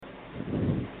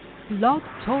Blog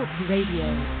Talk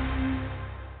Radio.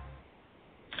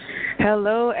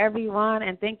 Hello, everyone,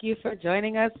 and thank you for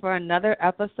joining us for another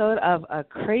episode of A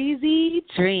Crazy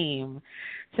Dream.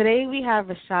 Today we have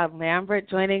Rashaad Lambert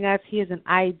joining us. He is an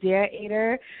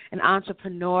Ideator, an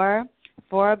entrepreneur,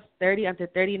 Forbes 30 Under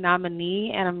 30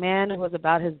 nominee, and a man who is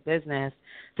about his business,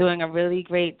 doing a really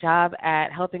great job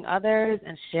at helping others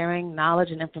and sharing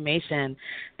knowledge and information.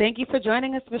 Thank you for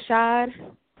joining us, Rashaad.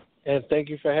 And thank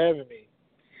you for having me.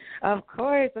 Of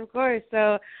course, of course.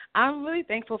 So I'm really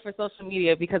thankful for social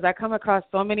media because I come across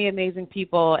so many amazing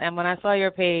people, and when I saw your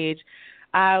page,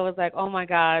 I was like, oh, my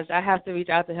gosh, I have to reach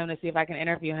out to him to see if I can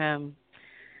interview him.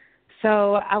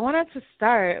 So I wanted to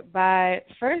start by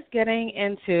first getting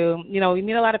into, we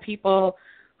meet a lot of people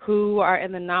who are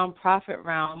in the nonprofit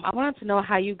realm. I wanted to know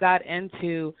how you got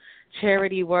into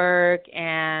charity work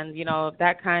and,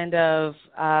 that kind of,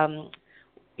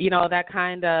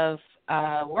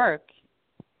 work.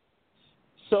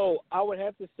 So I would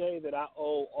have to say that I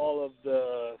owe all of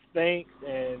the thanks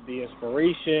and the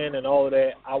inspiration and all of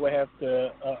that. I would have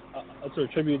to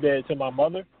attribute that to my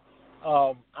mother.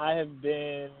 I have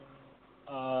been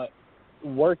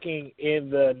working in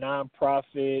the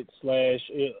nonprofit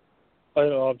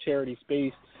 / charity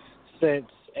space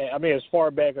since, as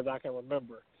far back as I can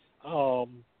remember.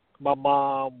 My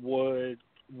mom would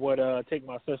take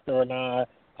my sister and I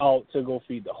out to go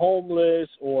feed the homeless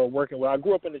or working with. I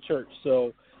grew up in the church,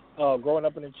 so growing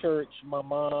up in the church, my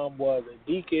mom was a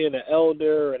deacon, an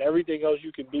elder, and everything else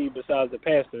you can be besides a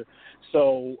pastor.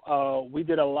 So we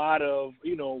did a lot of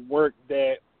work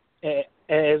that, as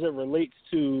it relates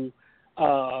to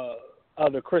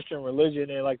the Christian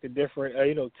religion and like the different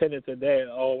tenets of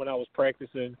that. When I was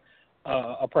practicing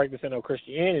of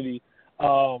Christianity.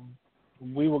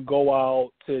 We would go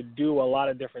out to do a lot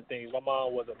of different things. My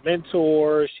mom was a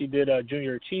mentor. She did a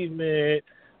junior achievement.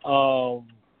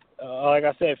 Like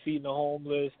I said, feeding the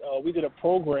homeless. We did a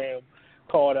program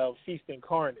called Feast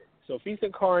Incarnate. So Feast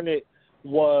Incarnate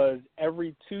was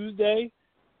every Tuesday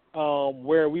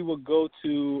where we would go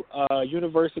to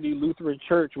University Lutheran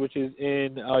Church, which is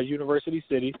in University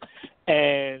City,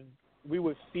 and we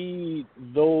would feed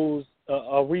those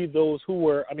feed those who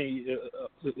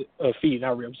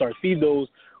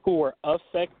were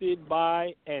affected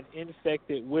by and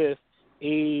infected with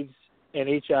AIDS and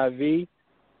HIV.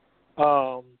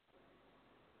 Hello?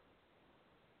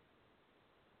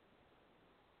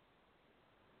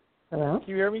 Can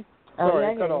you hear me?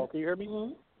 Sorry, cut off. Can you hear me?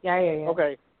 Mm-hmm. Yeah, I hear you.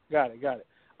 Okay, got it.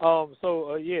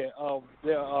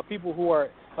 There are people who are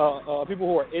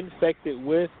infected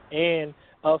with and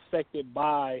affected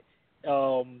by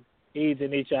AIDS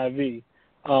and HIV.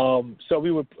 So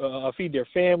we would feed their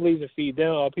families and feed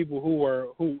them people who were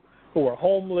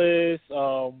homeless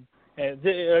and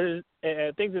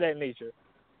things of that nature.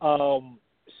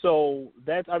 So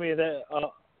that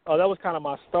was kind of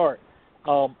my start.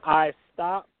 I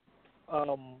stopped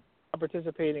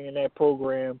participating in that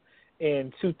program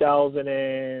in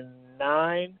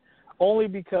 2009 only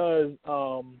because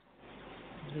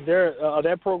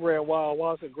that program,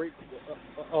 while it's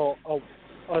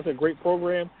a great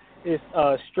program, it's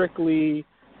strictly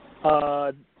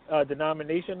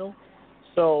denominational.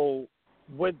 So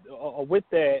with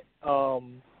that,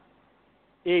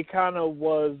 it kind of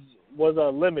was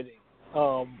limiting.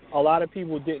 A lot of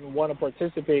people didn't want to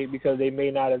participate because they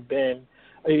may not have been,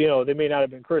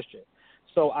 Christian.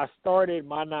 So I started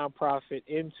my nonprofit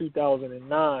in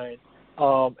 2009,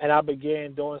 and I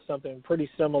began doing something pretty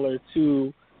similar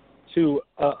to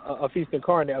a Feast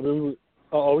Incarnate. We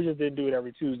just didn't do it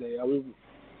every Tuesday. We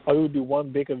would do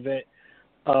one big event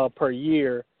per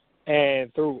year,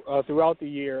 and throughout the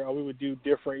year we would do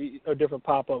different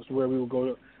pop-ups where we would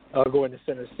go into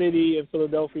Center City in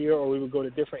Philadelphia, or we would go to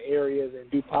different areas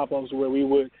and do pop-ups where we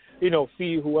would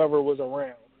feed whoever was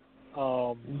around.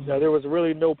 There was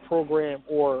really no program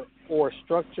or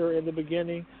structure in the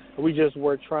beginning. We just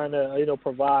were trying to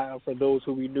provide for those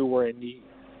who we knew were in need.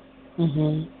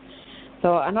 Mhm.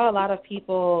 So I know a lot of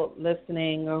people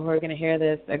listening or who are going to hear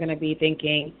this are going to be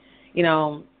thinking,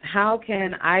 how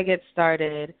can I get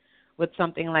started with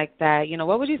something like that?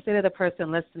 What would you say to the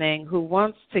person listening who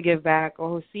wants to give back or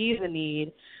who sees a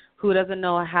need, who doesn't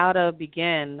know how to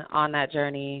begin on that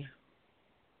journey?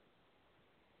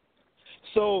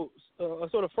 So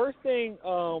the first thing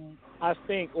I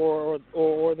think, or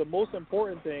the most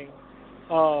important thing,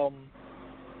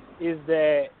 is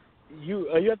that you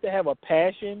have to have a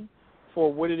passion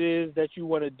for what it is that you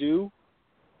want to do.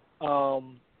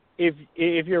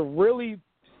 If you're really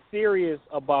serious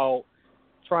about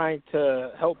trying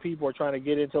to help people or trying to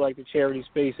get into like the charity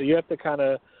space, so you have to kind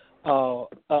of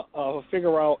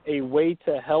figure out a way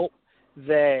to help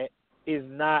that is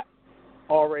not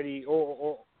already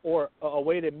or a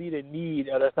way to meet a need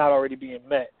that's not already being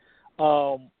met.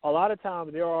 A lot of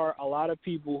times there are a lot of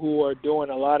people who are doing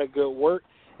a lot of good work,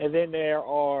 and then there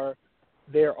are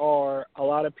a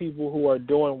lot of people who are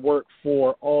doing work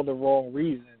for all the wrong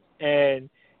reasons. And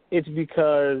it's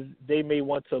because they may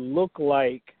want to look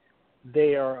like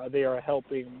they are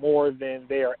helping more than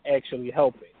they are actually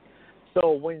helping.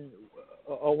 So when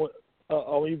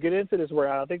you get into this work,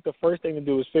 I think the first thing to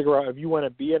do is figure out if you want to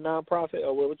be a nonprofit,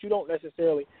 or what you don't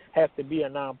necessarily have to be a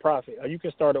nonprofit. You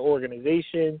can start an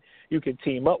organization. You can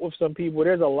team up with some people.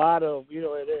 There's a lot of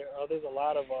there's a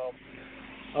lot of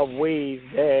ways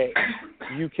that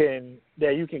you can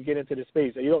get into the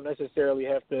space. You don't necessarily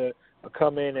have to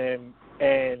come in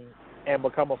and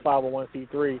become a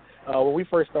 501c3. When we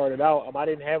first started out, I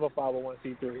didn't have a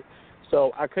 501c3.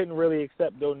 So I couldn't really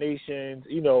accept donations,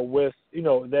 with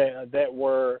that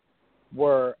were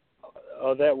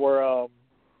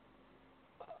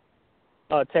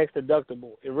tax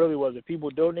deductible. It really was. If people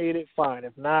donated, fine.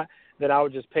 If not, then I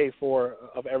would just pay for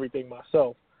of everything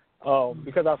myself,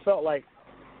 because I felt like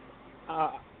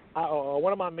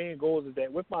one of my main goals is that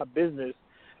with my business,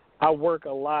 I work a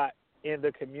lot in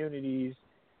the communities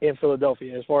in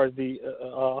Philadelphia, as far as the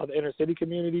inner city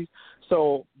communities.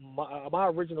 So my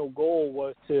original goal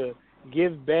was to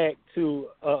give back to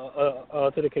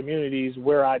the communities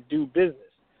where I do business,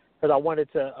 because I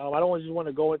wanted to. I don't just want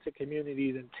to go into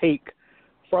communities and take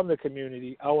from the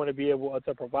community. I want to be able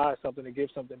to provide something, to give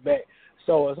something back.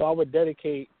 So I would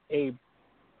dedicate a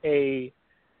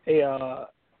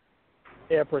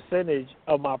percentage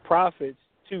of my profits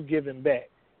to giving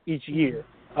back each year.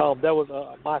 That was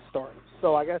my start.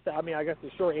 So I guess the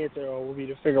short answer would be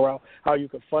to figure out how you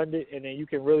can fund it, and then you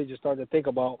can really just start to think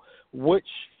about which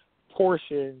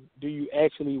portion do you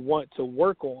actually want to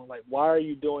work on. Like, why are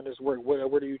you doing this work?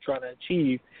 What are you trying to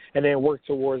achieve? And then work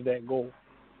towards that goal.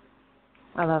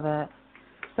 I love it.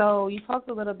 So you talked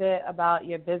a little bit about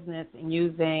your business and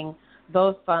using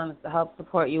those funds to help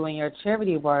support you in your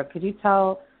charity work. Could you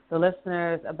tell the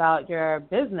listeners about your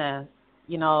business,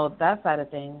 that side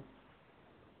of things?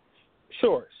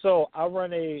 Sure. So I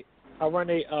run a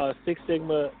Six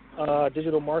Sigma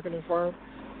digital marketing firm.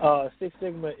 Six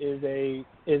Sigma is a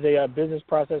business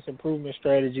process improvement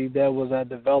strategy that was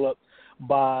developed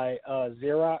by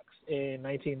Xerox in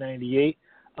 1998.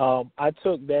 I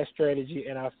took that strategy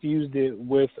and I fused it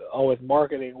with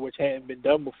marketing, which hadn't been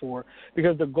done before,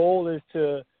 because the goal is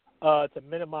to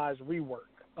minimize rework.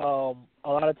 A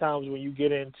lot of times when you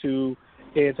get into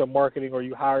marketing, or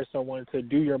you hire someone to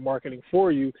do your marketing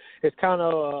for you, it's kind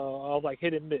of like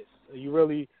hit and miss.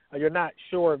 You're not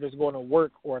sure if it's going to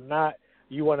work or not.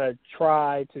 You want to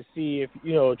try to see if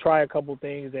try a couple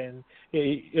things and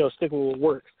stick with what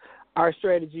works. Our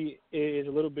strategy is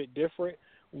a little bit different.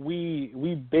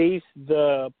 We base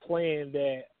the plan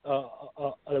that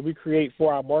we create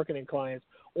for our marketing clients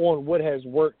on what has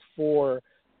worked for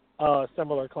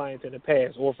similar clients in the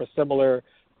past, or for similar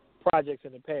projects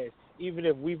in the past. Even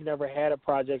if we've never had a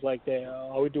project like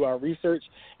that, we do our research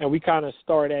and we kind of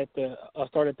start at the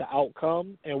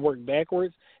outcome and work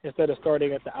backwards, instead of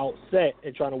starting at the outset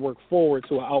and trying to work forward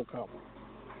to an outcome.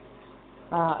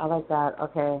 I like that.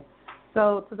 Okay.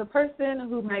 So to the person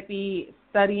who might be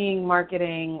studying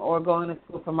marketing or going to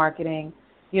school for marketing,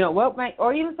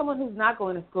 or even someone who's not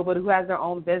going to school but who has their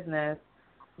own business,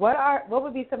 what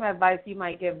would be some advice you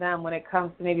might give them when it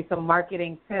comes to maybe some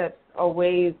marketing tips or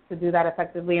ways to do that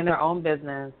effectively in their own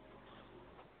business?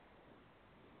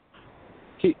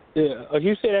 Can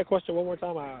you say that question one more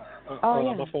time? Yeah.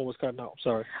 My phone was cutting out.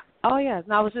 Sorry. Oh, yes.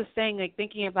 No, I was just saying,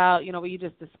 thinking about, what you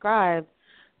just described.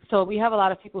 So we have a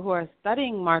lot of people who are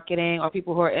studying marketing, or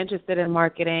people who are interested in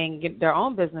marketing, their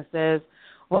own businesses.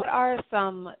 What are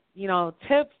some,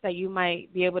 tips that you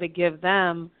might be able to give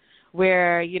them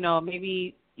where,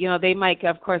 maybe, they might,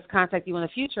 of course, contact you in the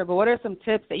future, but what are some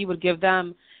tips that you would give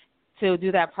them to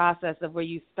do that process of where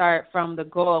you start from the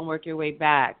goal and work your way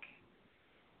back?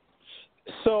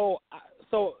 I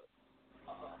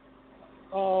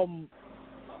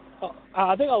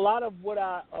think a lot of what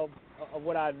I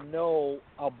know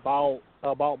about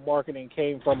marketing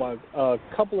came from a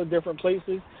couple of different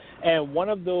places, and one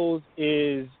of those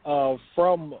is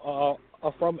from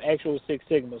actual Six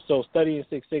Sigma. So studying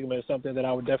Six Sigma is something that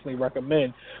I would definitely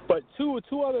recommend. But two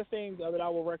other things that I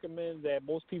would recommend that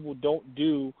most people don't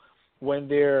do when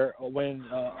they're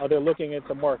looking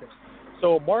into marketing.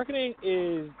 So marketing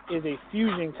is a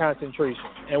fusion concentration,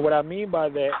 and what I mean by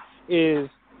that is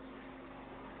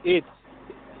it's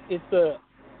the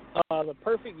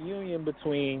perfect union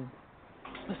between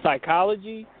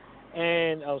psychology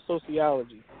and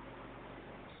sociology.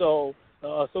 So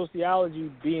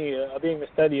sociology being the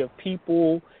study of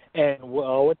people and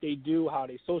what they do, how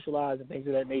they socialize, and things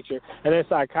of that nature, and then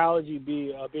psychology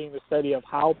being the study of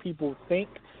how people think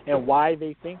and why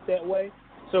they think that way.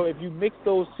 So if you mix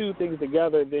those two things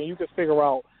together, then you can figure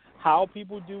out how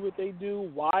people do what they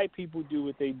do, why people do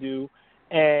what they do,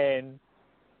 and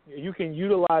you can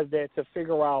utilize that to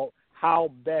figure out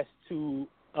how best to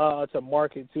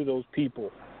market to those people.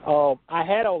 I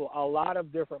had a lot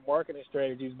of different marketing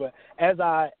strategies, but as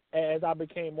I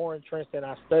became more entrenched and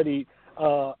I studied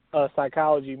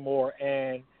psychology more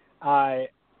and I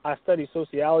studied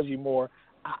sociology more,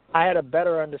 I had a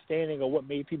better understanding of what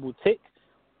made people tick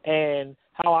and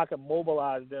how I could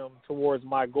mobilize them towards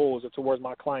my goals or towards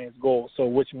my clients' goals. So,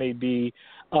 which may be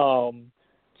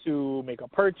to make a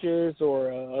purchase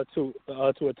or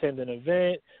to attend an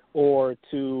event or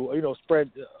to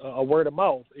spread a word of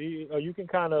mouth. You can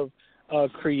kind of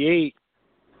create.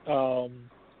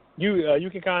 You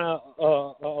can kind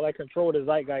of like control the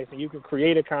zeitgeist, and you can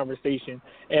create a conversation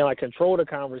and like control the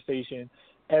conversation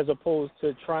as opposed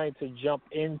to trying to jump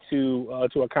into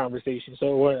to a conversation.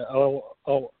 So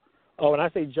when I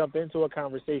say jump into a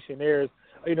conversation, there's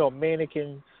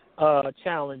mannequin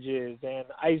challenges and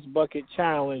ice bucket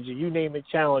challenge, and you name it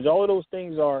challenge. All of those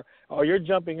things are you're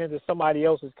jumping into somebody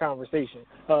else's conversation.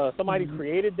 Somebody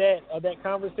created that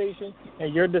conversation,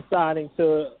 and you're deciding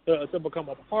to become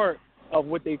a part of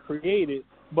what they created,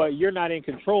 but you're not in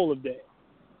control of that.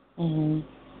 Mm-hmm.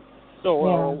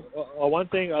 So one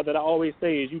thing that I always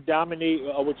say is you dominate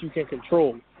what you can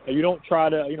control. You don't try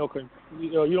to you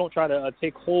don't try to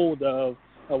take hold of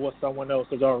what someone else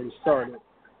has already started.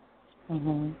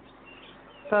 Mm-hmm.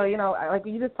 So, like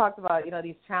you just talked about,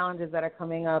 these challenges that are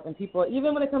coming up, and people,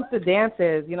 even when it comes to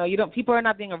dances, people are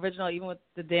not being original, even with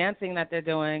the dancing that they're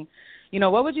doing.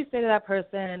 What would you say to that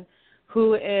person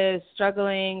who is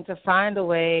struggling to find a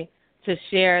way to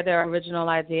share their original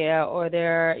idea, or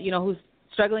who's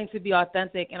struggling to be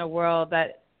authentic in a world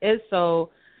that is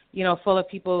so, full of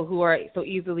people who are so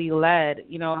easily led?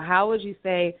 How would you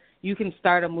say you can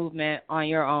start a movement on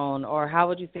your own, or how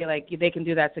would you say like they can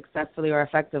do that successfully or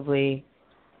effectively?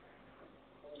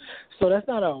 So that's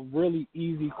not a really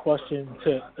easy question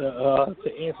to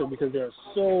answer because there are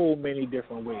so many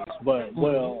different ways. But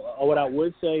what I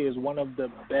would say is one of the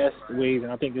best ways,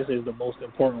 and I think this is the most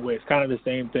important way. It's kind of the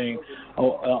same thing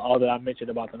all that I mentioned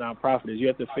about the nonprofit is you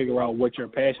have to figure out what you're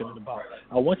passionate about.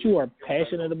 Once you are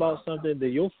passionate about something,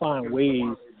 then you'll find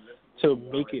ways to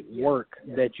make it work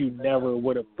that you never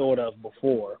would have thought of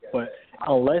before. But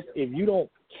if you don't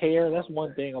care, that's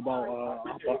one thing about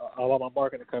my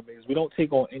marketing company is we don't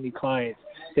take on any clients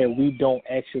that we don't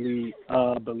actually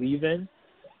believe in.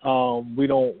 We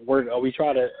don't work. We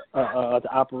try to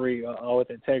operate with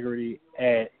integrity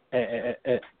at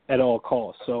all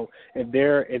costs. So if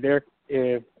there's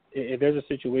a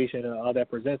situation that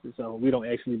presents itself, we don't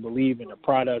actually believe in the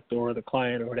product or the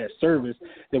client or that service,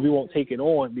 then we won't take it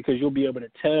on because you'll be able to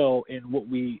tell in what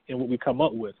we come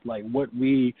up with, like what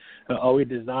we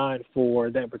designed for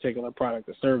that particular product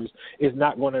or service is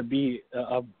not going to be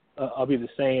the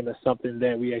same as something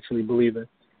that we actually believe in.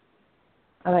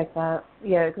 I like that.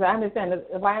 Yeah, because I understand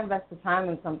if I invest the time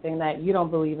in something that you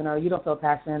don't believe in or you don't feel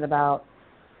passionate about,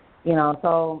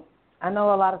 so I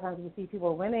know a lot of times you see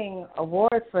people winning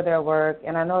awards for their work,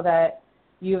 and I know that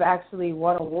you've actually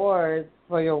won awards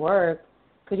for your work.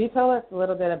 Could you tell us a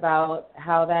little bit about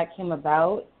how that came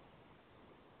about?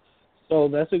 So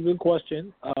that's a good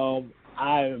question.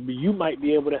 You might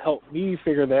be able to help me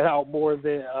figure that out more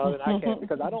than I can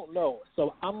because I don't know.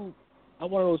 So I'm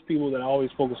one of those people that I always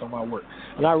focus on my work,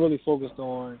 and I really focused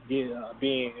on being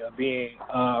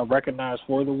recognized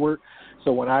for the work.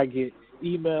 So when I get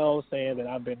emails saying that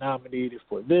I've been nominated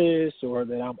for this or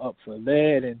that I'm up for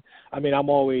that, and I mean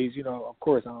I'm always, of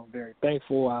course I'm very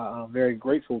thankful, I'm very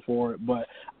grateful for it, but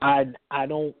I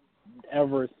don't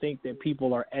ever think that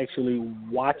people are actually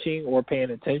watching or paying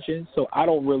attention, so I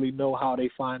don't really know how they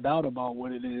find out about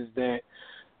what it is that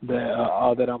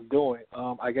I'm doing.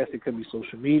 I guess it could be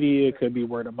social media, it could be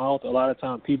word of mouth. A lot of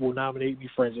times people nominate me,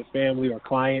 friends and family or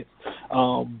clients.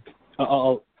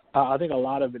 I think a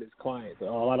lot of it is clients. A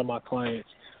lot of my clients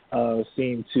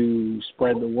seem to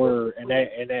spread the word, and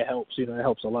that helps. It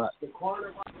helps a lot.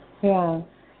 Yeah,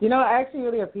 I actually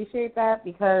really appreciate that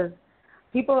because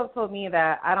people have told me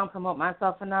that I don't promote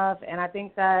myself enough, and I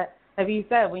think that, like you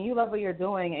said, when you love what you're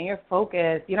doing and you're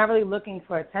focused, you're not really looking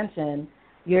for attention.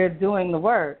 You're doing the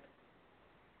work,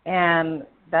 and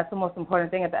that's the most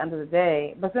important thing at the end of the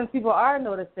day. But since people are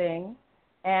noticing,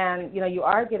 and, you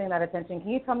are getting that attention,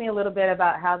 can you tell me a little bit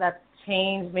about how that's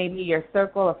changed maybe your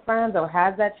circle of friends, or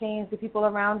has that changed the people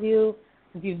around you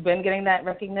since you've been getting that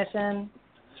recognition?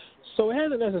 So it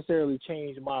hasn't necessarily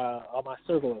changed my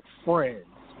circle of friends.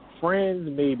 Friends,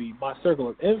 maybe. My circle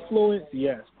of influence,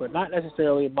 yes, but not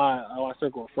necessarily my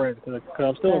circle of friends because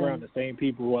I'm still around the same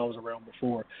people who I was around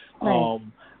before. Right.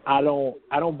 I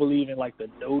don't believe in like the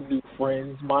no new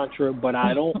friends mantra, but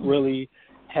I don't really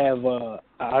have a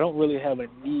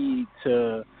need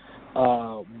to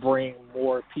bring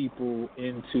more people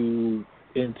into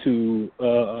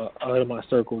my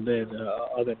circle than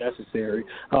other necessary.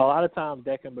 A lot of times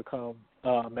that can become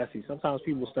messy. Sometimes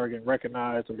people start getting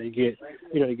recognized, or they get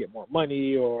more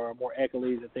money or more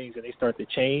accolades and things, and they start to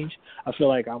change. I feel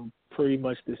like I'm pretty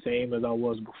much the same as I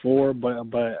was before, but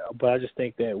I just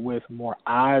think that with more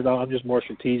eyes, I'm just more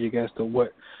strategic as to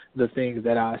what the things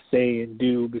that I say and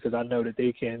do, because I know that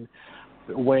they can.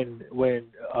 When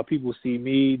people see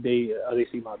me, they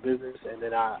see my business, and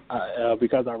then I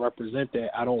because I represent that,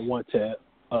 I don't want to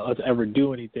ever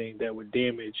do anything that would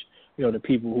damage the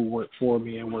people who work for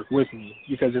me and work with me,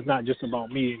 because it's not just about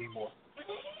me anymore.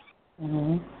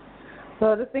 Mm-hmm.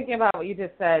 So just thinking about what you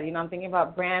just said, I'm thinking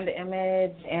about brand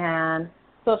image and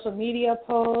social media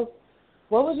posts.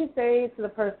 What would you say to the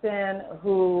person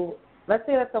who, let's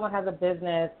say that someone has a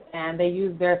business and they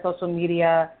use their social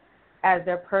media as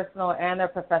their personal and their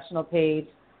professional page?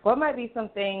 What might be some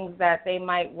things that they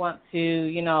might want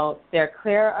to, steer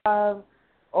clear of,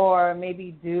 or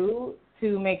maybe do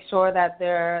to make sure that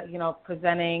they're,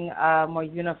 presenting a more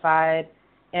unified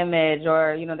image,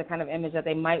 or, the kind of image that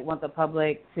they might want the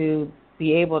public to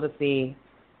be able to see?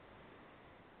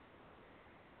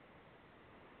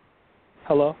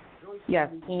 Hello? Yes,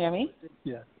 can you hear me?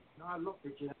 Yeah.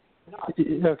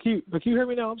 Can you hear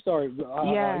me now? I'm sorry.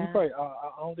 Yeah. You probably,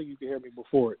 I don't think you could hear me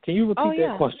before. Can you repeat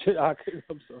that question?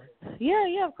 I'm sorry.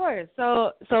 Yeah, of course.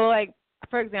 So like,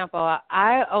 for example,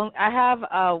 I have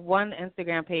one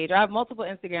Instagram page. I have multiple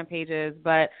Instagram pages,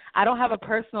 but I don't have a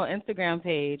personal Instagram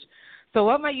page. So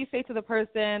what might you say to the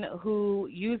person who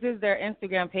uses their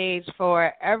Instagram page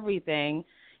for everything,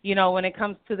 when it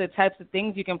comes to the types of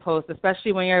things you can post,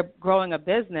 especially when you're growing a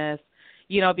business,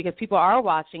 because people are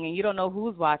watching and you don't know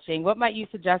who's watching? What might you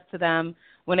suggest to them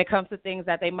when it comes to things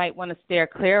that they might want to steer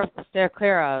clear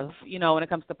of, when it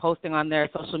comes to posting on their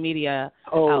social media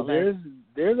outlets?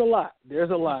 There's a lot.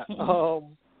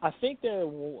 I think that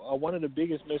one of the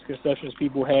biggest misconceptions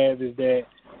people have is that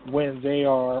when they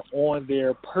are on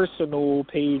their personal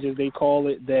page, as they call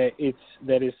it, that it's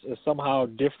somehow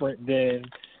different than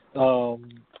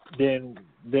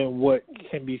what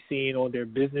can be seen on their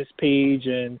business page,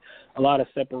 and a lot of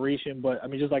separation. But I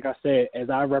mean, just like I said,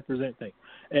 as I represent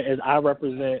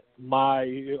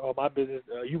my business,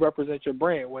 you represent your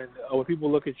brand. When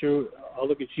people look at you,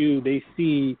 they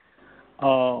see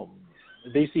what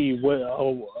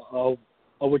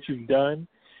you've done.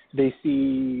 They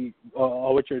see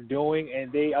what you're doing, and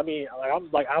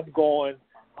I've gone.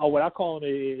 What I call it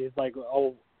is like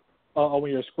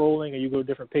when you're scrolling and you go to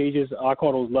different pages, I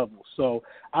call those levels. So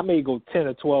I may go 10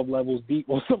 or 12 levels deep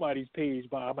on somebody's page,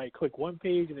 but I might click one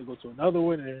page and then go to another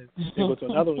one and then go to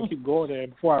another one and keep going there.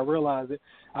 And before I realize it,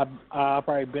 I've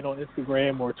probably been on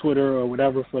Instagram or Twitter or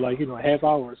whatever for a half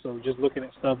hour or so, just looking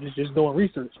at stuff, just doing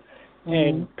research.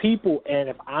 And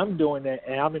if I'm doing that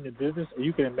and I'm in the business,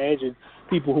 you can imagine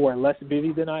people who are less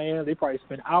busy than I am, they probably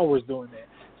spend hours doing that.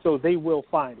 So they will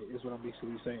find it, is what I'm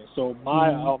basically saying. So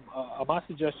my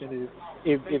suggestion is,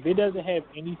 if it doesn't have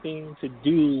anything to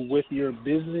do with your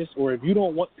business, or if you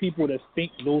don't want people to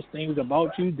think those things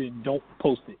about you, then don't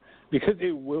post it, because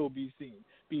it will be seen.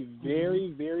 Be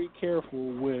very, very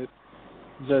careful with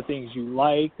the things you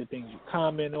like, the things you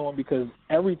comment on, because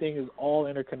everything is all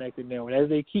interconnected now. And as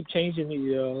they keep changing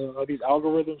these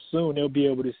algorithms, soon they'll be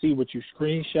able to see what you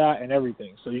screenshot and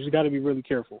everything. So you just got to be really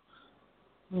careful.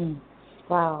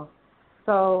 Wow.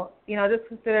 So, just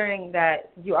considering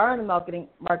that you are in the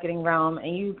marketing realm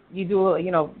and you do,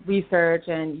 research,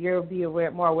 and you'll be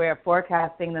more aware of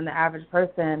forecasting than the average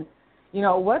person,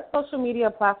 what social media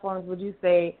platforms would you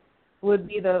say would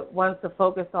be the ones to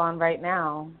focus on right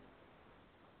now?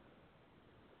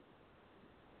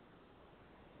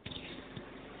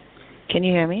 Can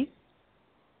you hear me?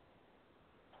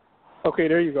 Okay,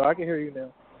 there you go. I can hear you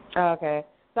now. Oh, okay.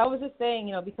 So I was just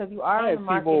saying, because you are in the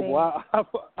marketing. T-Mobile.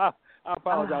 I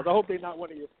apologize. I hope they're not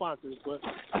one of your sponsors, but.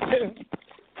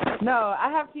 No, I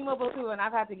have T-Mobile too, and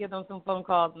I've had to give them some phone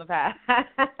calls in the past.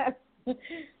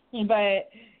 But,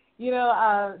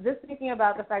 just thinking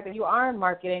about the fact that you are in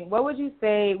marketing, what would you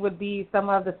say would be some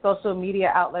of the social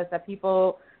media outlets that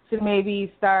people should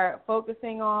maybe start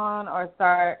focusing on, or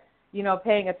start,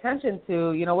 paying attention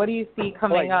to? What do you see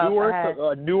coming up ahead?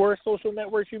 Newer social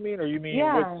networks, you mean? Or you mean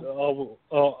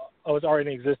what's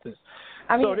already in existence?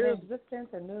 I mean, So in existence,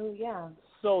 a new, yeah.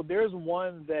 So there's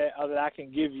one that I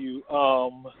can give you.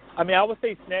 I mean, I would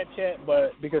say Snapchat,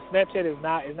 but because Snapchat is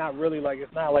not really like,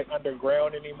 it's not like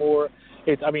underground anymore.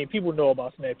 I mean, people know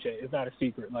about Snapchat. It's not a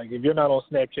secret. Like, if you're not on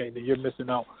Snapchat, then you're missing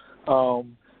out.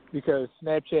 Because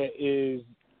Snapchat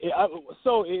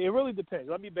so it really depends.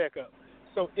 Let me back up.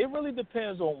 So it really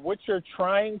depends on what you're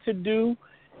trying to do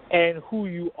and who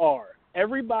you are.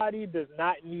 Everybody does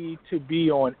not need to be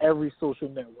on every social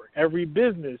network. Every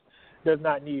business does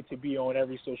not need to be on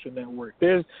every social network.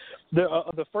 There's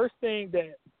the first thing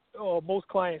that most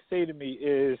clients say to me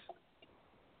is,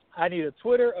 I need a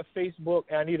Twitter, a Facebook,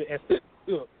 and I need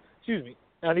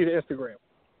I need an Instagram.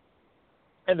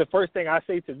 And the first thing I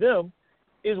say to them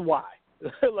is why.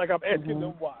 Like, I'm asking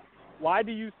them why. Why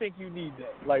do you think you need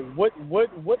that? Like,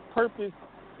 what purpose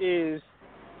is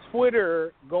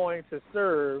Twitter going to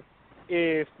serve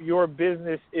if your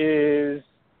business is,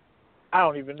 I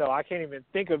don't even know. I can't even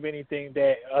think of anything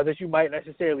that you might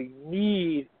necessarily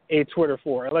need a Twitter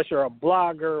for, unless you're a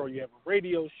blogger or you have a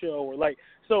radio show or like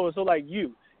so like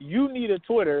you need a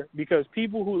Twitter because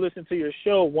people who listen to your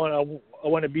show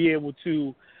want to be able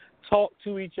to talk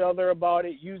to each other about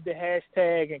it, use the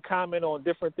hashtag, and comment on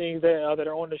different things that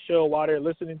are on the show while they're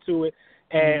listening to it,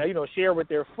 and share with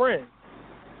their friends.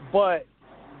 But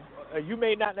you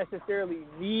may not necessarily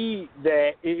need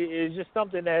that. It's just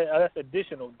something that's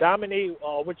additional. Dominate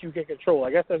what you can control.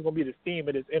 I guess that's going to be the theme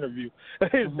of this interview.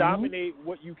 Is dominate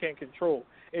what you can control.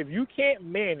 If you can't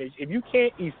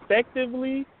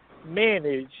effectively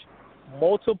manage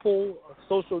multiple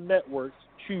social networks,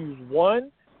 choose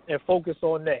one and focus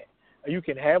on that. You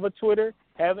can have a Twitter,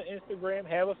 have an Instagram,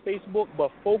 have a Facebook, but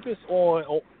focus on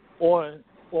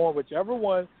whichever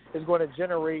one is going to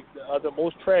generate the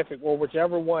most traffic, or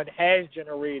whichever one has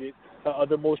generated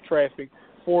the most traffic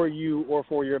for you or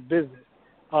for your business.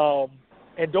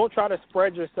 And don't try to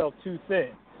spread yourself too thin.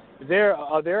 There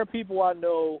are people I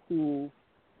know who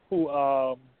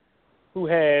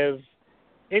have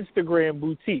Instagram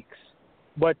boutiques,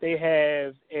 but they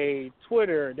have a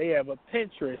Twitter, they have a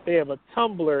Pinterest, they have a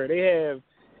Tumblr, they have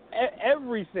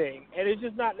everything, and it's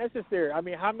just not necessary. I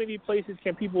mean, how many places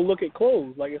can people look at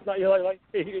clothes? Like, it's not, you're like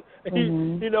and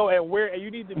where, and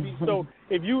you need to be. So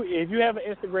if you have an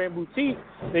Instagram boutique,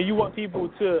 then you want people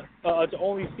to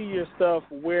only see your stuff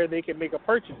where they can make a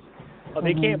purchase.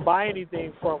 They can't buy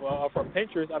anything from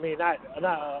Pinterest. I mean,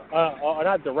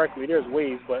 not directly. There's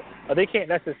ways, but they can't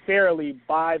necessarily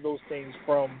buy those things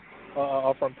from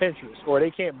Pinterest, or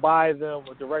they can't buy them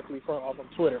directly from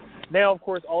Twitter. Now, of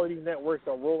course, all of these networks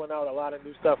are rolling out a lot of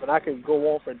new stuff, and I could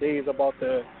go on for days about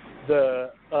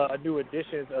the new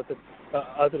additions of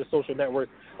the social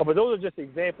networks. But those are just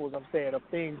examples, I'm saying, of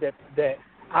things that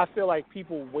I feel like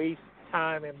people waste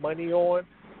time and money on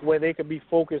when they could be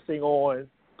focusing on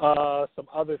some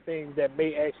other things that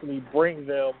may actually bring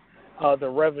them the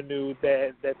revenue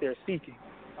that they're seeking.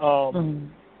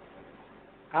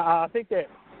 I think that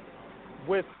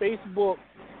with Facebook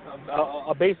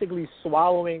basically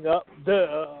swallowing up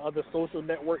the social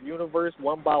network universe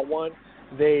one by one,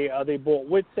 they bought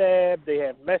WhatsApp. They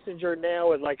have Messenger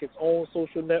now as like its own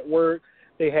social network.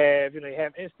 They have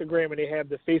Instagram, and they have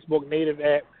the Facebook native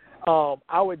app.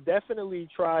 I would definitely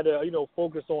try to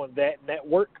focus on that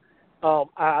network.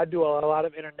 I do a lot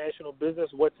of international business.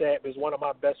 WhatsApp is one of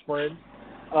my best friends.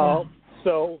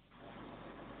 So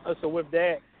with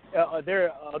that. There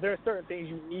are certain things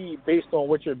you need based on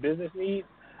what your business needs.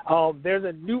 There's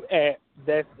a new app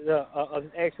that's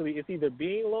actually, it's either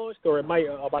being launched, or it might,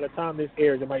 by the time this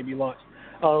airs, it might be launched.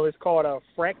 It's called a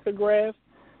Fractograph.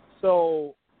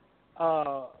 So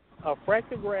a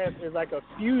Fractograph is like a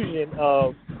fusion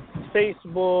of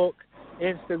Facebook,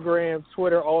 Instagram,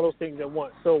 Twitter, all those things at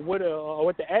once. So what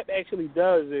the app actually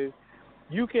does is,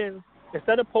 you can,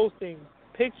 instead of posting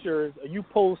pictures, you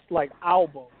post like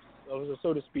albums,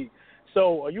 so to speak.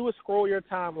 So you would scroll your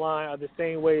timeline the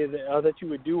same way that you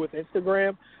would do with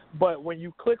Instagram, but when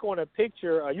you click on a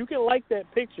picture, you can like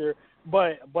that picture,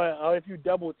 but if you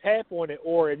double tap on it,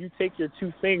 or if you take your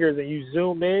two fingers and you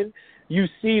zoom in, you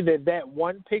see that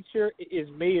one picture is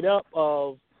made up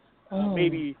of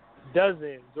maybe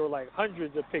dozens or like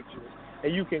hundreds of pictures,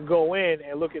 and you can go in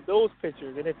and look at those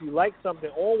pictures, and if you like something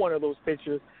on one of those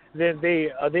pictures, then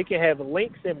they can have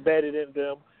links embedded in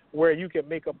them where you can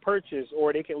make a purchase,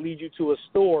 or they can lead you to a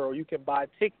store, or you can buy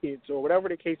tickets, or whatever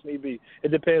the case may be.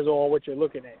 It depends on what you're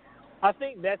looking at. I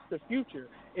think that's the future,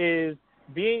 is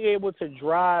being able to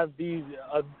drive these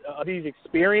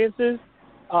experiences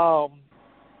from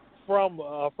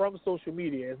social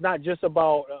media. It's not just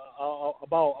about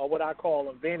what I call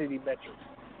a vanity metric.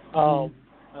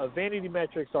 vanity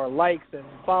metrics are likes and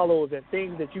follows and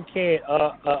things that you can't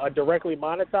directly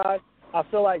monetize, I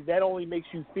feel like that only makes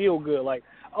you feel good. Like,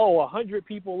 100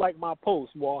 people like my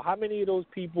post. Well, how many of those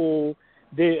people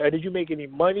did you make any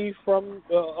money from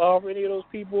any of those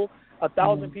people?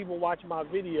 1,000 people watching my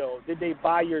video. Did they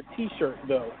buy your T-shirt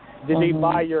though? Did they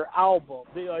buy your album?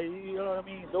 You know what I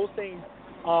mean? Those things.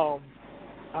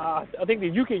 I think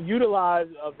that you can utilize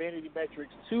vanity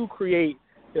metrics to create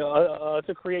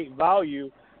value,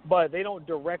 but they don't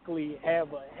directly have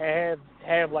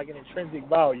like an intrinsic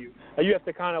value. You have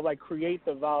to kind of like create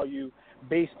the value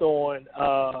based on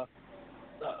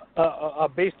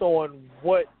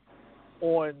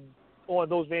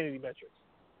those vanity metrics.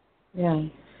 Yeah.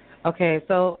 Okay.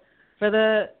 So for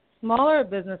the smaller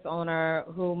business owner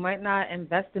who might not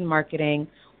invest in marketing,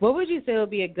 what would you say would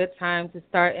be a good time to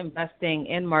start investing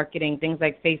in marketing, things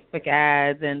like Facebook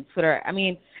ads and Twitter? I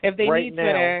mean, if they need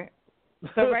Twitter,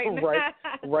 so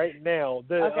right now,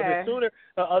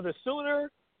 the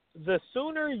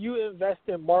sooner you invest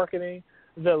in marketing,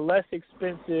 the less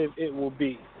expensive it will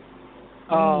be.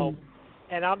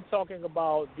 And I'm talking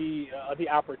about the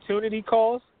opportunity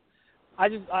cost. I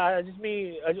just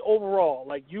mean overall,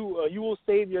 like you will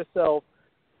save yourself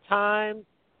time,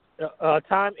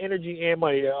 energy, and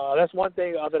money. That's one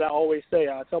thing that I always say.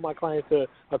 I tell my clients to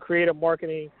create a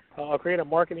marketing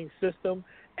system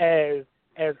as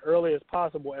early as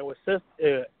possible, and with that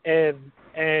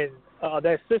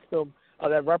system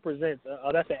that represents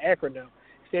that's an acronym.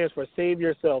 It stands for Save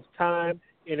Yourself Time,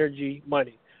 Energy,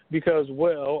 Money. Because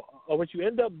what you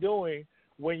end up doing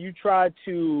when you try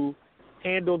to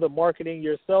handle the marketing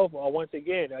yourself, once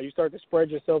again, you start to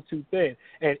spread yourself too thin.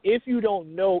 And if you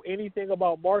don't know anything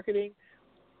about marketing,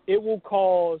 it will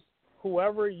cause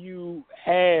whoever you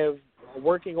have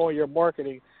working on your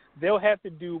marketing, they'll have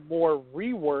to do more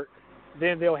rework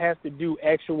than they'll have to do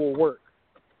actual work.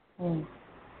 Okay.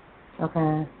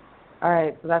 All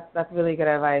right. So that's really good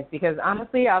advice, because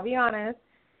honestly, I'll be honest,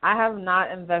 I have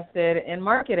not invested in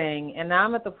marketing, and now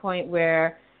I'm at the point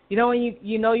where, when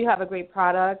you have a great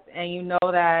product and you know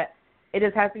that it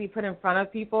just has to be put in front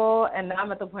of people, and now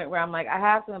I'm at the point where I'm like, I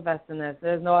have to invest in this.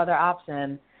 There's no other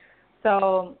option.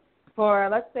 So for,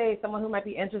 let's say, someone who might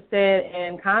be interested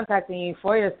in contacting you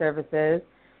for your services,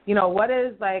 what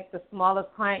is like the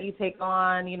smallest client you take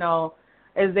on?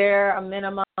 Is there a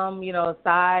minimum,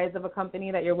 size of a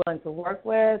company that you're willing to work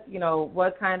with?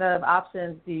 What kind of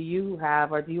options do you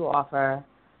have or do you offer?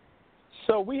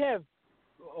 So we have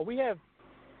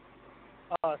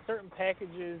certain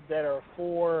packages that are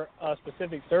for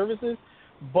specific services,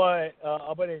 but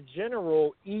in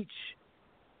general, each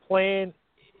plan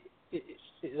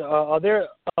they're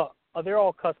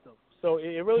all custom. So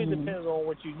it really depends on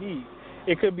what you need.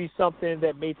 It could be something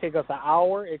that may take us an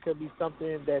hour. It could be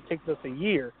something that takes us a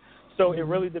year. So it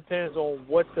really depends on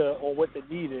what the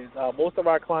need is. Most of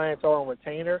our clients are on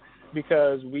retainer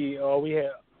because we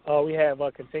have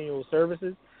continual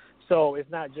services. So it's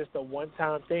not just a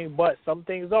one-time thing, but some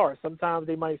things are. Sometimes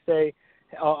they might say,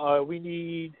 we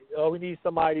need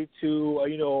somebody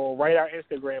to write our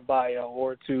Instagram bio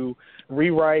or to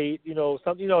rewrite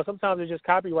sometimes it's just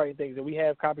copywriting things, and we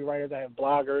have copywriters that have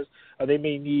bloggers, or they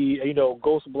may need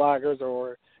ghost bloggers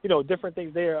or different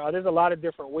things there. There's a lot of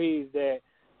different ways that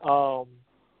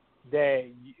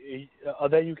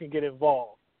you can get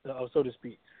involved, so to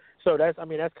speak. So that's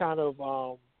kind of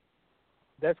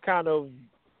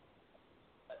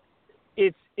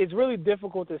it's really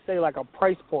difficult to say like a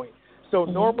price point. So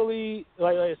normally,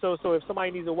 so if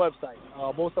somebody needs a website,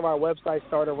 most of our websites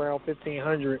start around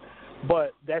 $1,500,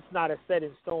 but that's not a set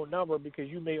in stone number because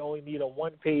you may only need a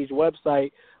one-page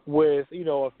website with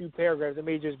a few paragraphs. It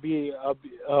may just be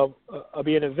an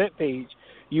event page.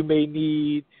 You may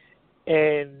need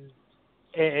an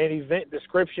event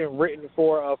description written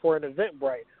for an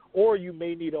Eventbrite, or you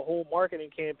may need a whole marketing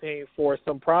campaign for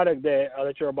some product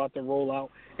that you're about to roll out,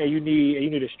 and you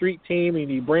need a street team, you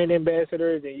need brand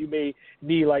ambassadors, and you may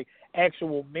need like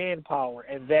actual manpower,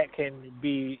 and that can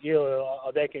be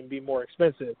more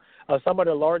expensive. Some of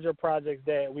the larger projects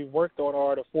that we've worked on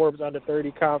are the Forbes Under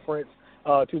 30 conference,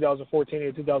 2014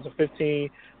 and 2015.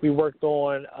 We worked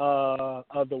on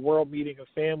the World Meeting of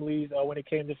Families when it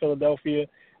came to Philadelphia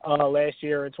last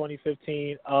year in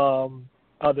 2015.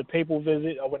 The papal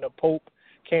visit when the Pope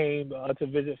came to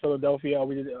visit Philadelphia,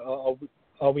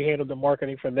 we handled the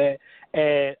marketing for that,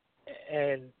 and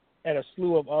a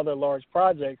slew of other large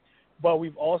projects. But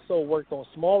we've also worked on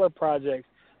smaller projects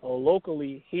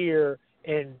locally here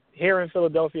in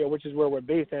Philadelphia, which is where we're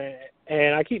based.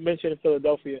 And I keep mentioning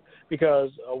Philadelphia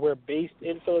because we're based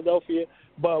in Philadelphia,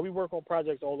 but we work on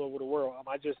projects all over the world.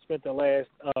 I just spent the last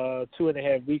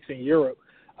 2.5 weeks in Europe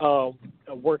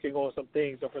working on some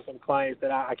things or for some clients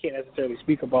that I can't necessarily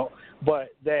speak about, but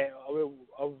that we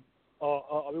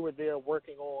were there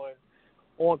working on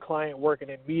client work and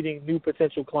then meeting new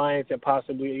potential clients and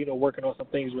possibly, working on some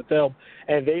things with them.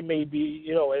 And they may be,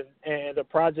 and the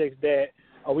projects that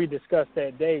we discussed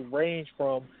that day range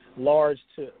from large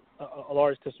to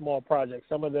small projects.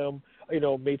 Some of them,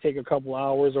 may take a couple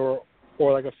hours or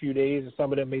like a few days, and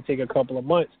some of them may take a couple of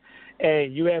months.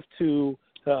 And you have to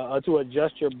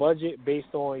adjust your budget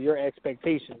based on your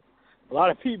expectations. A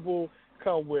lot of people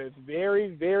come with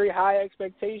very, very high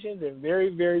expectations and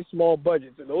very, very small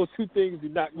budgets, and those two things do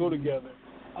not go together.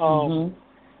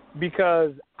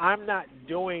 Because I'm not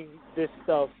doing this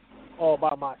stuff all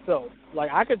by myself. Like,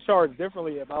 I could charge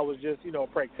differently if I was just, a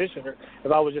practitioner,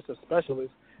 if I was just a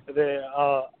specialist, then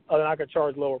I could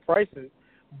charge lower prices.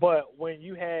 But when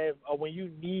you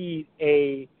need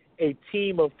a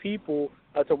team of people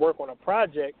to work on a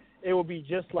project, it would be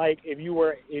just like if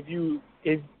you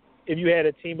had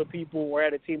a team of people or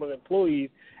had a team of employees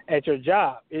at your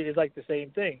job. It's like the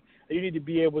same thing. You need to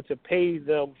be able to pay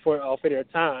them for their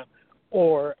time,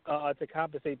 or to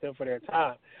compensate them for their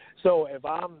time. So if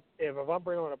I'm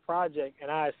bringing on a project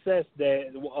and I assess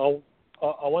that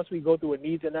once we go through a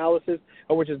needs analysis,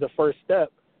 which is the first step,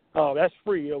 that's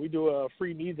free. We do a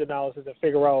free needs analysis and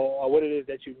figure out what it is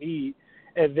that you need.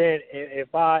 And then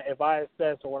if I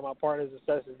assess, or one of my partners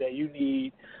assesses that you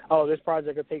need, this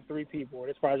project could take 3 people, or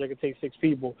this project could take 6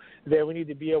 people, then we need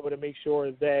to be able to make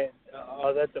sure that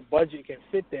the budget can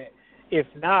fit that.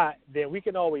 If not, then we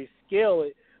can always scale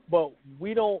it, but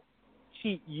we don't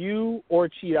cheat you or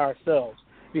cheat ourselves.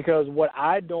 Because what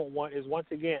I don't want is, once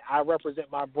again, I represent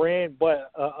my brand,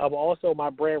 but also my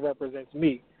brand represents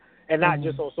me, and not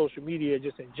just on social media,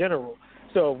 just in general.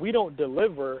 So if we don't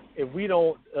deliver, if we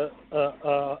don't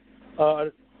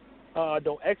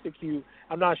execute,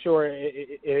 I'm not sure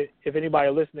if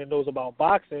anybody listening knows about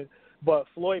boxing, but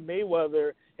Floyd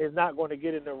Mayweather is not going to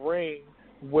get in the ring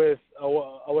with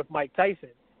Mike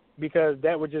Tyson, because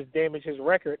that would just damage his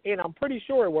record, and I'm pretty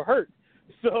sure it will hurt.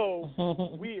 So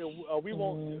we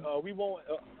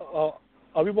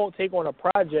won't take on a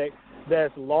project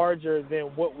that's larger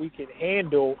than what we can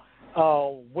handle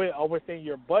within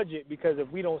your budget, because if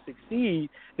we don't succeed,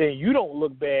 then you don't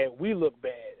look bad, we look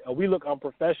bad. We look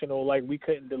unprofessional, like we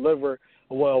couldn't deliver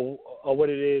what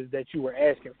it is that you were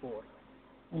asking for.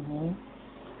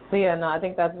 So yeah, no, I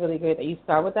think that's really great that you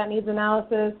start with that needs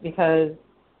analysis, because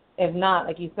if not,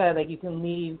 like you said, like you can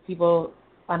leave people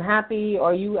unhappy,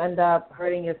 or you end up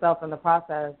hurting yourself in the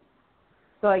process.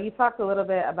 So you talked a little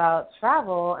bit about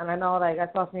travel, and I know, like,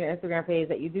 I saw from your Instagram page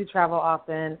that you do travel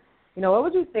often. What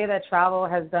would you say that travel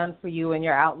has done for you in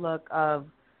your outlook of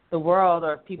the world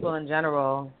or people in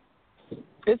general?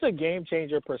 It's a game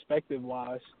changer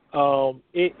perspective-wise.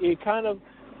 It kind of,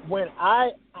 when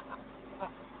I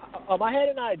had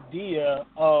an idea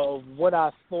of what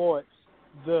I thought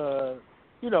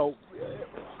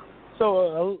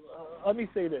let me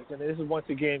say this, and this is once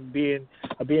again being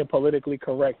politically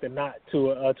correct and not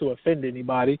to offend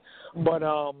anybody, but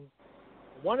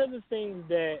one of the things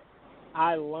that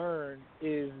I learned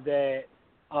is that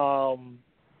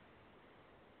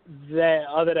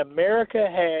that America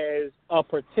has a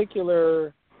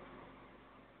particular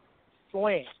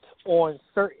slant on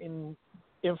certain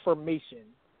information,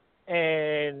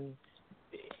 and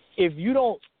if you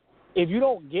don't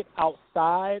get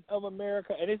outside of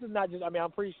America, and this is not just, I'm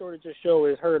pretty sure that your show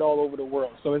is heard all over the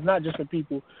world, so it's not just for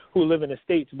people who live in the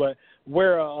States, but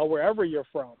wherever you're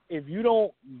from. If you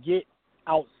don't get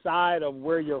outside of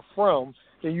where you're from,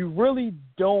 then you really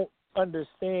don't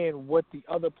understand what the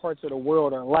other parts of the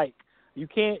world are like. You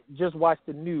can't just watch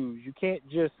the news. You can't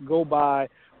just go by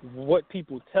what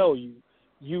people tell you.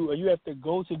 You have to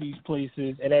go to these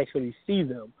places and actually see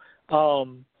them.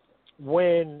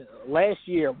 When last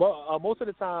year, most of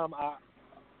the time I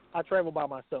travel by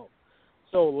myself.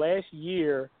 So last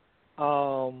year,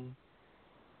 I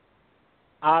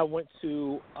went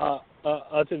to the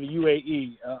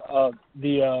UAE,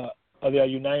 the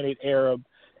United Arab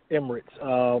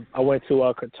Emirates. I went to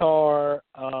Qatar,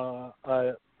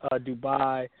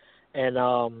 Dubai, and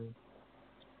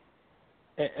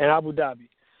Abu Dhabi.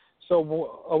 So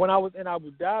when I was in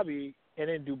Abu Dhabi and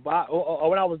in Dubai,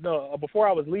 before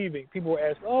I was leaving, people were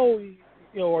asking,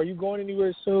 are you going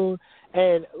anywhere soon?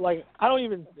 And like, I don't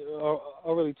even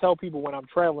really tell people when I'm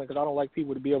traveling, because I don't like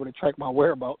people to be able to track my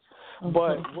whereabouts.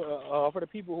 But for the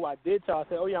people who I did tell, I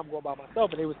said, I'm going by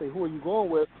myself, and they would say, who are you going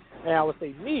with? And I would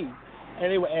say, me.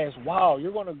 And they would ask, wow,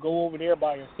 you're going to go over there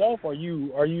by yourself? Are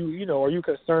you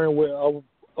concerned with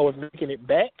making it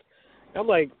back? And I'm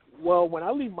like, well, when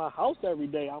I leave my house every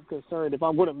day, I'm concerned if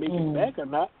I'm going to make it back or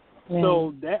not. Yeah.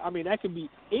 So that can be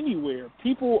anywhere.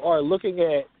 People are looking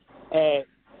at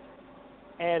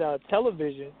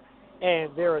television,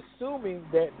 and they're assuming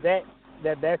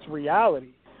that's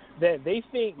reality. That they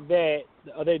think that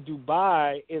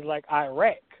Dubai is like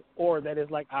Iraq or that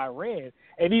it's like Iran,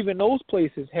 and even those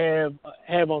places have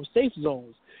safe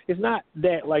zones. It's not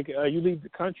that like you leave the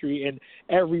country and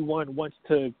everyone wants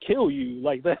to kill you.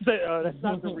 Like that's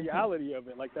not the reality of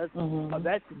it. Like that's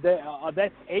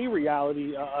a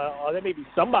reality. That may be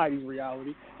somebody's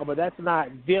reality, but that's not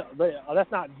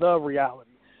the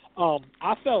reality.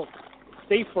 I felt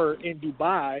safer in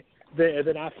Dubai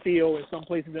than I feel in some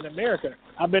places in America.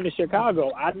 I've been to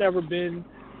Chicago. I've never been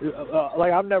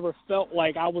I've never felt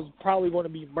like I was probably going to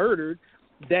be murdered.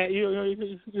 That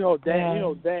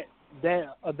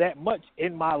that much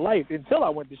in my life until I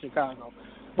went to Chicago.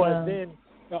 But then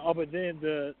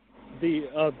the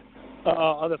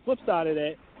flip side of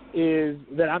that is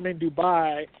that I'm in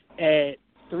Dubai at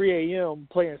 3 a.m.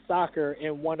 playing soccer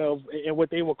in what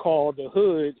they would call the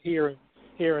hood here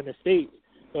in the States,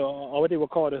 or what they would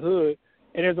call the hood.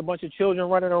 And there's a bunch of children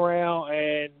running around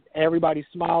and everybody's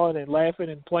smiling and laughing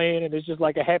and playing, and it's just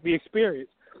like a happy experience.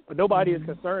 But nobody is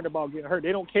concerned about getting hurt.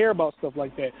 They don't care about stuff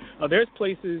like that. There's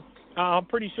places, I'm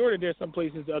pretty sure that there's some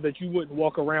places that you wouldn't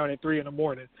walk around at 3 a.m,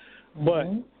 but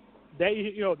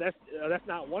that's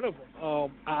not one of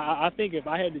them. I think if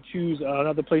I had to choose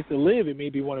another place to live, it may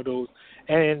be one of those.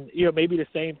 And maybe the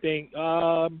same thing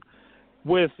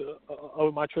with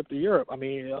my trip to Europe. I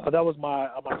mean, that was my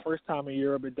first time in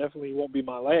Europe. It definitely won't be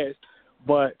my last.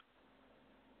 But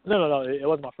no, it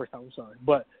wasn't my first time. I'm sorry,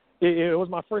 but it was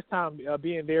my first time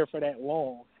being there for that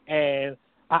long, and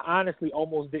I honestly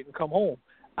almost didn't come home.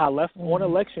 I left on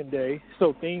election day,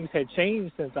 so things had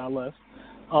changed since I left.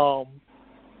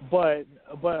 But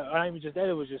not even just that,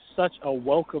 it was just such a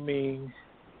welcoming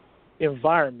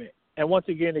environment. And once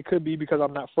again, it could be because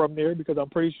I'm not from there, because I'm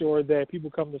pretty sure that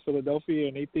people come to Philadelphia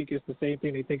and they think it's the same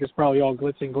thing. They think it's probably all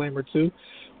glitz and glamour too.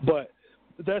 But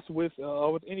that's with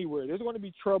anywhere. There's going to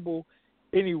be trouble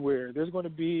anywhere. There's going to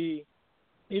be,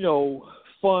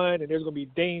 fun, and there's going to be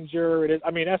danger.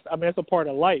 That's a part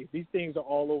of life. These things are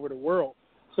all over the world.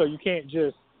 So you can't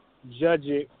just judge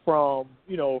it from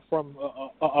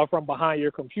behind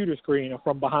your computer screen or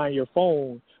from behind your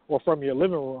phone or from your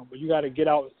living room. But you got to get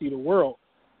out and see the world.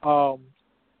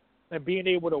 And being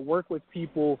able to work with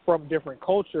people from different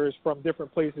cultures, from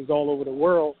different places all over the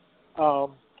world,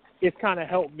 it's kind of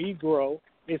helped me grow.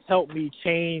 It's helped me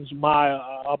change my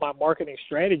marketing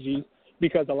strategies,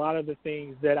 because a lot of the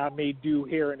things that I may do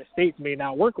here in the States may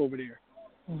not work over there.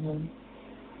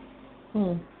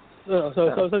 So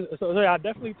I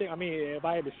definitely think, if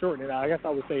I had to shorten it, I guess I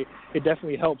would say it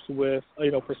definitely helps with,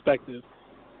 perspective.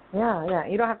 Yeah.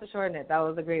 You don't have to shorten it. That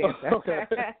was a great answer. Okay.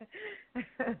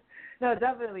 No,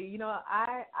 definitely.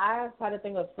 I try to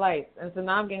think of flights, and so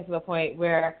now I'm getting to the point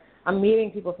where I'm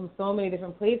meeting people from so many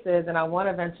different places, and I want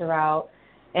to venture out.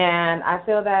 And I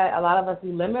feel that a lot of us,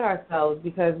 we limit ourselves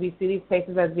because we see these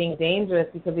places as being dangerous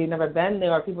because we've never been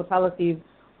there, or people tell us these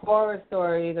horror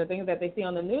stories or things that they see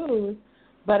on the news.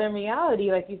 But in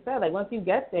reality, like you said, like once you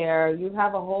get there, you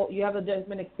have a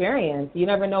different experience. You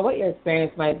never know what your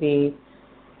experience might be.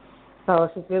 So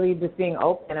it's just really just being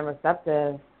open and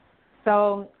receptive.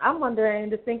 So I'm wondering,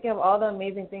 just thinking of all the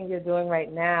amazing things you're doing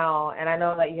right now, and I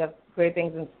know that you have great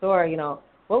things in store,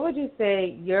 what would you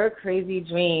say your crazy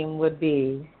dream would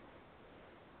be?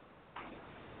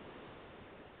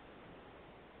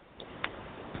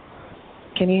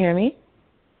 Can you hear me?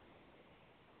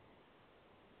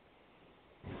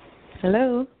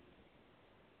 Hello?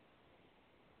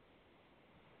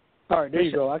 All right, there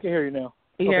you go. I can hear you now.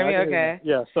 You hear me? Okay.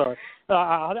 Yeah, sorry.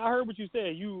 I heard what you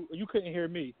said. You couldn't hear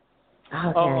me.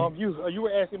 Okay. You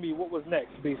were asking me what was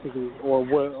next, basically, or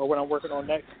what I'm working on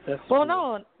next. Well,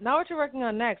 no, not what you're working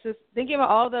on next. Just thinking about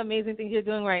all the amazing things you're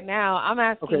doing right now. I'm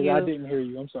asking you. Okay, I didn't hear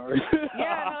you. I'm sorry.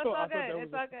 Yeah, no,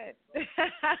 it's all good.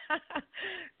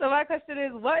 So my question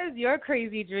is, what is your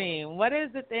crazy dream? What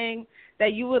is the thing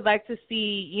that you would like to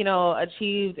see,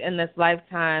 achieved in this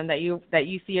lifetime that you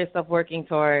see yourself working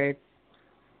towards?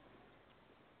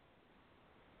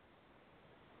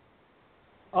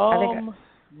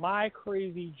 My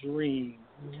crazy dream.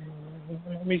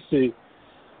 Let me see.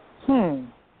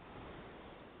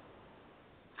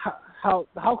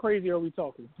 How crazy are we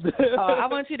talking? I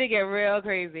want you to get real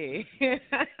crazy.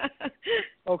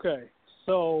 Okay,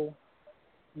 so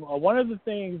one of the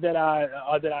things that I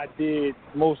did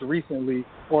most recently,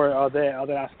 or that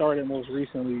I started most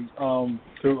recently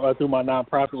through my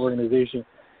nonprofit organization,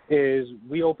 is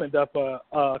we opened up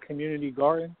a community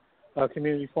garden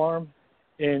community farm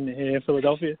in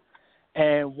Philadelphia.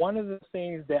 And one of the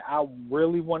things that I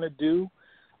really want to do,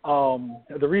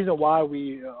 the reason why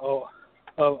we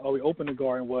opened the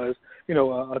garden was,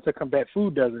 to combat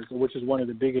food deserts, which is one of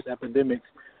the biggest epidemics.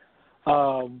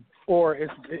 Or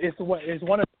it's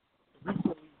one of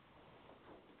recently.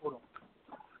 Hold on.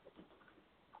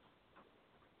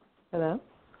 Hello?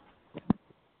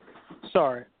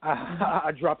 Sorry,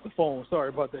 I dropped the phone. Sorry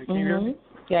about that. Can you hear me?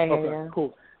 Yeah, yeah, okay, yeah.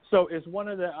 Cool. So it's one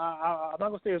of the. I'm not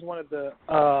gonna say it's one of the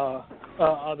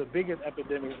biggest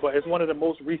epidemics, but it's one of the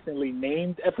most recently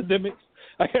named epidemics,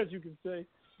 I guess you can say,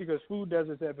 because food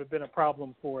deserts have been a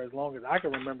problem for as long as I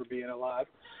can remember being alive.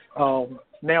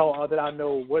 Now that I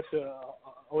know what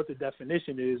the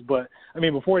definition is, but I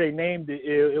mean before they named it,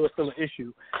 it was still an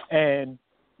issue. And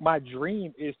my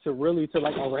dream is to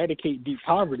eradicate deep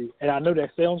poverty. And I know that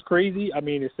sounds crazy. I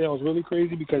mean, it sounds really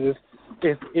crazy because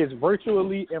it's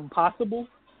virtually impossible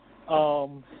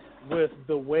with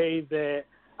the way that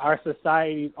our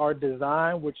societies are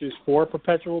designed, which is for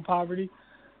perpetual poverty,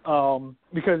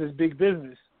 because it's big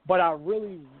business. But I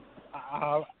really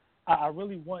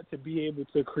want to be able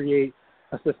to create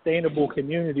a sustainable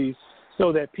communities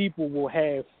so that people will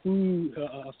have food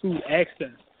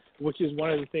access, which is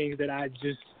one of the things that I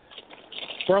just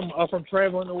from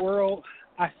traveling the world,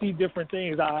 I see different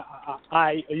things.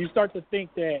 You start to think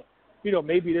that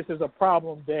maybe this is a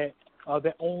problem that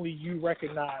only you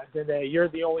recognize, and that you're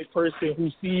the only person who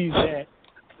sees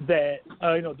that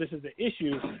this is an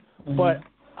issue. Mm-hmm. But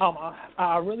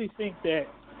I really think that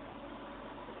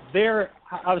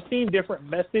I've seen different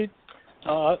methods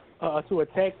to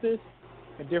attack this,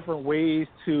 and different ways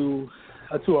to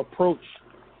approach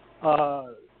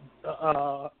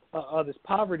this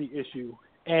poverty issue,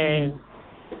 and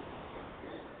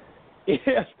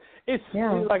it's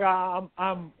like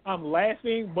I'm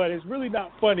laughing, but it's really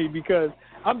not funny because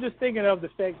I'm just thinking of the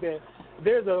fact that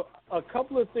there's a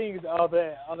couple of things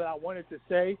that I wanted to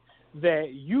say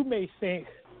that you may think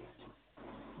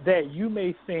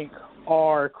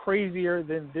are crazier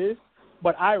than this,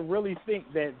 but I really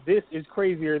think that this is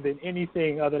crazier than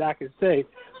anything that I could say,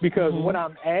 because what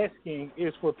I'm asking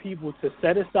is for people to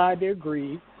set aside their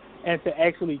greed and to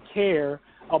actually care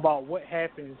about what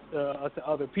happens to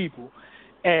other people.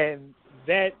 And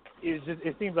that is just,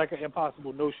 it seems like an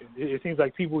impossible notion. It seems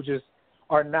like people just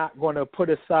are not going to put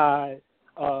aside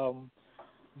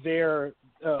their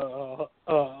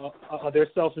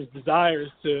selfish desires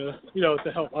to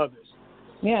help others.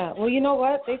 Yeah, well, you know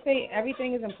what? They say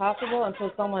everything is impossible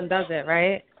until someone does it,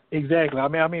 right? Exactly. I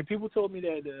mean, people told me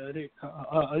that they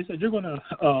said you're going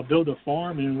to build a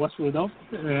farm in West Philadelphia,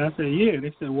 and I said, yeah.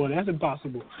 They said, well, that's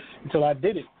impossible until I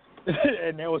did it,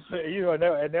 and that was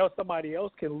and now somebody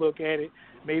else can look at it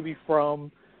maybe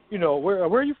from where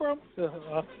are you from?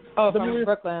 From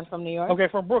Brooklyn, from New York. Okay,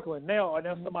 from Brooklyn. Now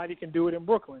somebody can do it in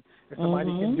Brooklyn, and somebody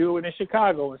can do it in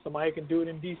Chicago, and somebody can do it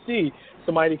in D.C.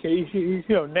 Somebody can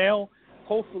now.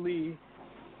 Hopefully,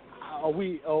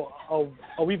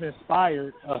 we've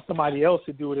inspired somebody else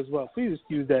to do it as well. Please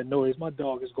excuse that noise. My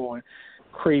dog is going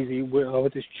crazy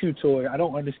with this chew toy. I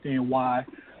don't understand why,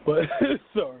 but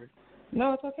sorry.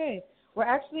 No, it's okay. We're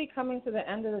actually coming to the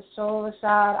end of the show,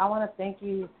 Rashaad. I want to thank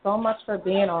you so much for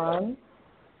being on.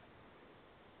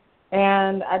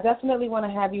 And I definitely want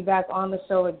to have you back on the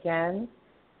show again.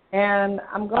 And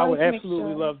I'm going to I would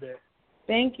absolutely love that.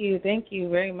 Thank you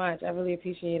very much. I really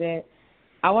appreciate it.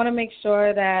 I want to make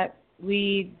sure that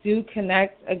we do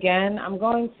connect again. I'm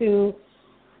going to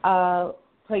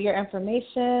put your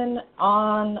information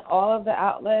on all of the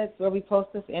outlets where we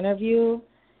post this interview.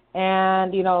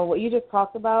 And, what you just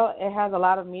talked about, it has a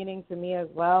lot of meaning to me as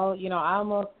well. I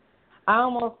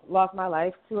almost lost my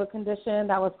life to a condition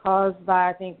that was caused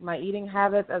by, I think, my eating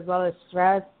habits as well as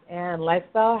stress and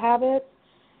lifestyle habits.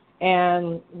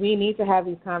 And we need to have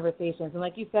these conversations. And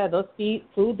like you said, those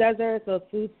food deserts, those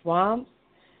food swamps,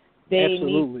 they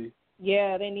need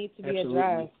to be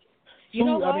addressed. You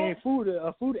know what? I mean,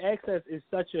 food access is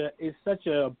such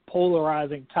a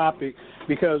polarizing topic,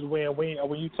 because when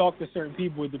you talk to certain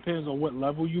people, it depends on what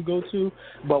level you go to.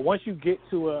 But once you get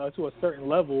to a certain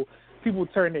level, people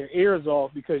turn their ears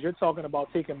off because you're talking about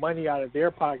taking money out of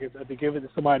their pockets to give it to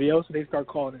somebody else, and they start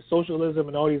calling it socialism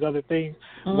and all these other things.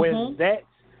 When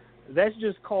that's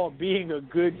just called being a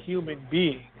good human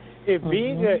being. If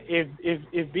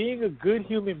being a good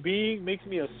human being makes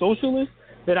me a socialist,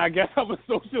 then I guess I'm a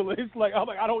socialist.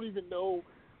 I don't even know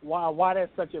why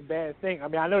that's such a bad thing. I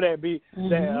mean, I know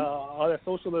that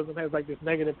socialism has like this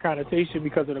negative connotation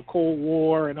because of the Cold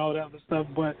War and all that other stuff,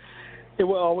 but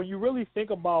when you really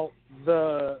think about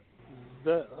the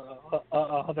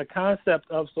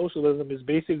concept of socialism, is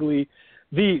basically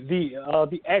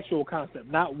the actual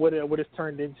concept, not what it's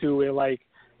turned into in like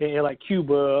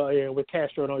Cuba and with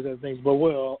Castro and all these other things, but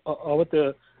what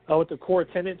the core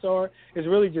tenets are is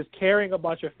really just caring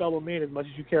about your fellow man as much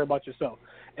as you care about yourself.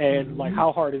 And like,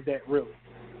 how hard is that really?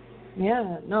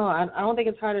 Yeah, no, I don't think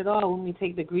it's hard at all when we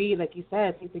take the greed, like you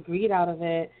said, take the greed out of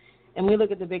it, and we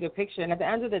look at the bigger picture. And at the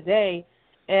end of the day,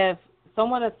 if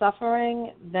someone is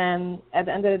suffering, then at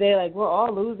the end of the day, like, we're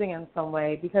all losing in some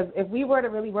way. Because if we were to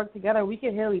really work together, we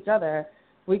could heal each other.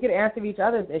 We could answer each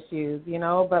other's issues, you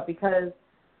know. But because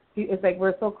it's like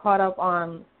we're so caught up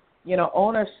on, you know,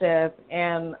 ownership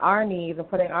and our needs and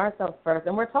putting ourselves first,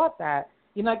 and we're taught that.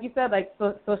 You know, like you said, like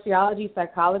sociology,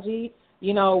 psychology,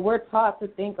 you know, we're taught to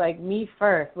think like me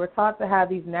first. We're taught to have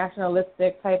these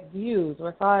nationalistic type views.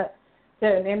 We're taught to,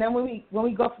 and then when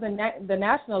we go for the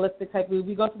nationalistic type view,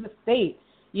 we go to the state.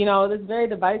 You know, this very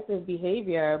divisive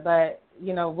behavior. But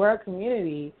you know, we're a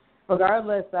community,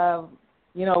 regardless of,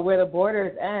 you know, where the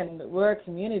borders end. We're a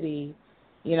community.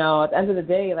 You know, at the end of the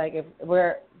day, like, if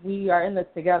we are in this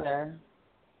together.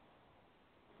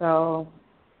 So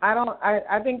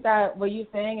I think that what you're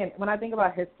saying, and when I think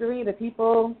about history, the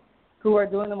people who are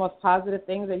doing the most positive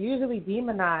things are usually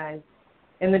demonized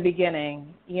in the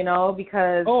beginning, you know,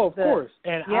 because of course.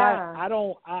 And yeah.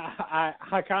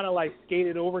 I kind of like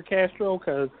skated over Castro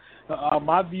because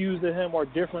my views of him are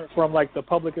different from like the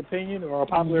public opinion or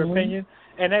popular opinion,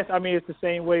 and that's, I mean, it's the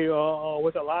same way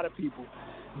with a lot of people.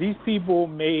 These people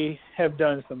may have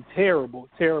done some terrible,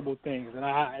 terrible things, and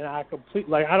I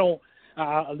completely, like, I don't.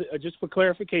 Just for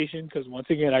clarification, because once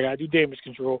again, I got to do damage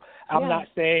control. I'm not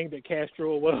saying that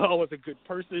Castro was a good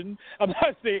person. I'm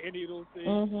not saying any of those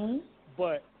things.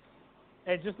 But,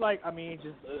 and just like, I mean,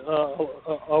 just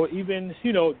even,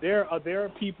 you know, there are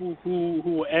people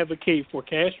who advocate for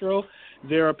Castro.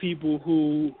 There are people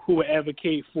who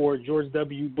advocate for George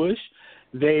W. Bush.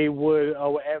 They would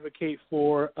advocate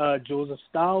for Joseph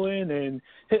Stalin and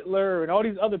Hitler and all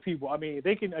these other people. I mean,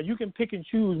 you can pick and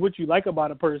choose what you like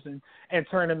about a person and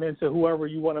turn them into whoever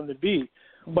you want them to be.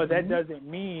 But that doesn't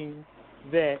mean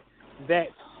that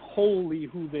that's wholly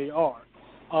who they are.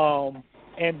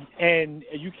 And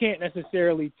you can't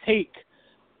necessarily take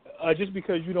just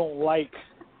because you don't like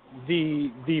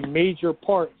the major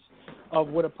parts of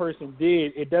what a person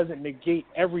did, it doesn't negate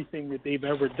everything that they've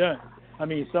ever done. I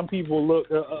mean, some people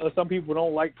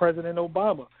don't like President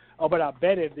Obama, but I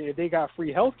bet if they got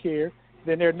free health care,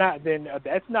 then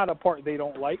that's not a part they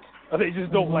don't like. They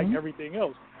just don't like everything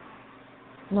else.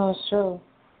 No, it's true.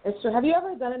 It's true. Have you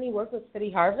ever done any work with City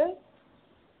Harvest?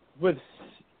 With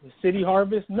City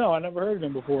Harvest? No, I never heard of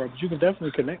them before, but you can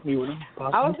definitely connect me with them.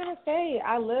 Possibly. I was going to say,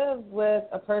 I live with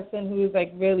a person who's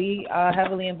like really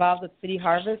heavily involved with City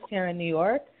Harvest here in New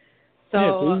York. So,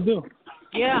 yeah, please do.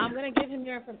 Yeah, I'm going to give him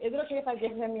your information. Is it okay if I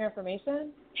give him your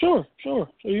information? Sure. So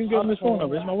you can give him his phone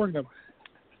number. It's my work number.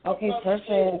 Okay,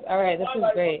 perfect. All right, this is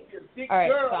great. All right,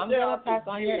 so I'm going to pass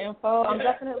on your info. I'm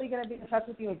definitely going to be in touch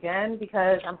with you again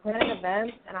because I'm planning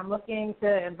events, and I'm looking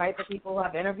to invite the people who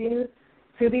have interviews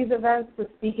to these events to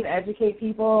speak and educate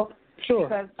people. Sure.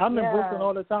 Because, I'm in Brooklyn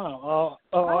all the time.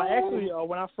 Actually,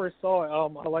 when I first saw it,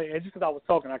 just because I was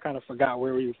talking, I kind of forgot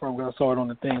where you were from because I saw it on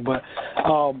the thing. But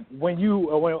when you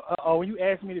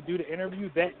asked me to do the interview,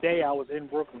 that day I was in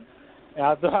Brooklyn. And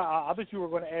I thought you were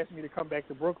going to ask me to come back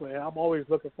to Brooklyn, and I'm always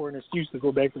looking for an excuse to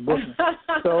go back to Brooklyn.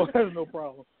 So there's no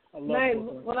problem. I love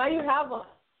Brooklyn. Well, now you have one.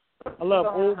 I love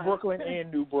old Brooklyn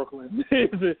and New Brooklyn.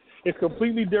 It's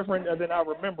completely different than I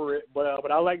remember it,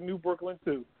 but I like New Brooklyn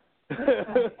too. You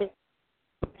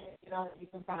know, you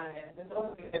can find it. There's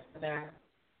always a gift in there.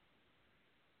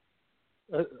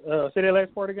 Say that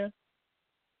last part again.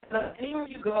 Anywhere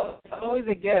you go, there's always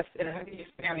a gift in every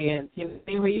experience.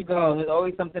 Anywhere you go, there's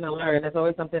always something to learn. There's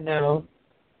always something new.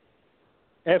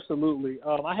 Absolutely.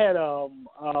 I had the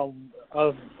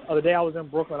day I was in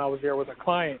Brooklyn, I was there with a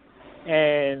client,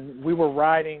 and we were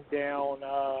riding down.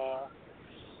 I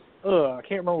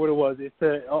can't remember what it was. It's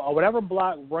whatever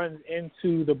block runs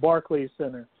into the Barclays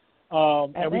Center.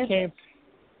 And we came.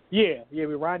 Yeah, we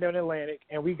riding down Atlantic,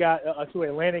 and we got to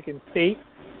Atlantic and State,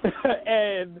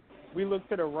 and we looked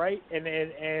to the right, and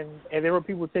there were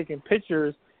people taking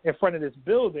pictures in front of this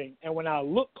building. And when I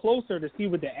looked closer to see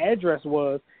what the address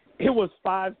was, it was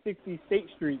 560 State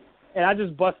Street. And I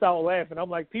just bust out laughing. I'm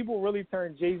like, people really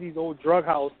turned Jay-Z's old drug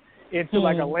house into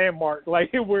like a landmark,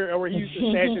 like where he used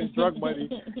to stash his drug money.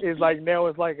 Is like now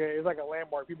it's like a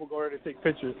landmark. People go there to take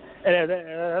pictures, and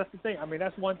that's the thing. I mean,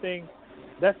 that's one thing.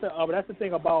 That's the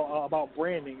thing about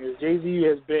branding is Jay-Z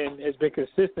has been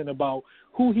consistent about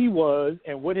who he was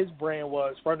and what his brand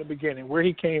was from the beginning, where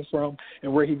he came from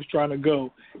and where he was trying to go.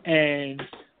 And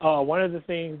one of the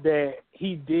things that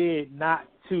he did not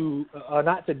to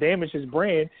damage his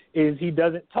brand is he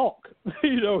doesn't talk.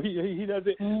 He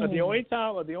doesn't. The only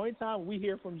time we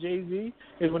hear from Jay-Z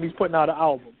is when he's putting out an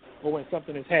album or when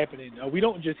something is happening. We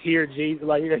don't just hear Jay-Z.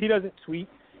 Like, he doesn't tweet.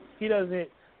 He doesn't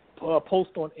post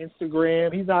on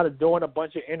Instagram. He's not doing a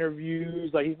bunch of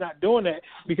interviews. Like, he's not doing that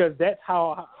because that's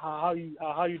how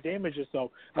you damage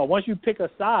yourself. Once you pick a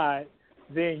side,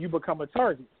 then you become a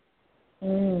target.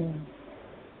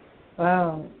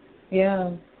 Wow.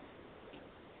 Yeah.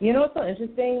 You know what's so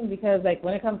interesting? Because, like,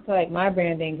 when it comes to, like, my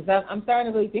branding, because I'm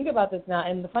starting to really think about this now,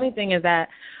 and the funny thing is that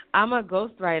I'm a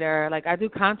ghostwriter. Like, I do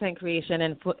content creation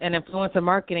and influencer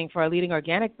marketing for a leading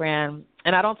organic brand,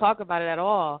 and I don't talk about it at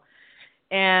all.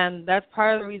 And that's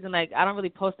part of the reason, like, I don't really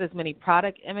post as many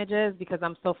product images because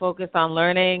I'm so focused on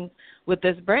learning with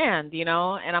this brand, you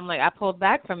know? And I'm like, I pulled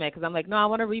back from it because I'm like, no, I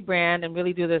want to rebrand and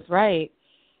really do this right.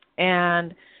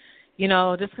 And you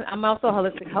know, I'm also a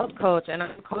holistic health coach, and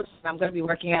I'm a coach. I'm going to be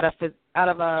working out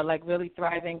of a like really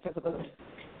thriving physical.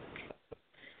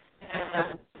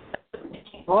 And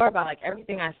thinking more about like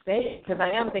everything I say, because I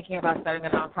am thinking about starting a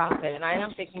nonprofit, and I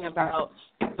am thinking about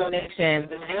donations,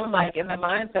 and I am like in the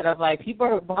mindset of like people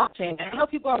are watching. And I know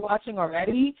people are watching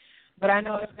already, but I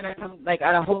know it's going to come like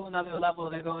at a whole another level.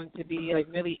 They're going to be like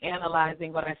really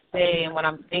analyzing what I say and what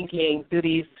I'm thinking through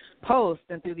these posts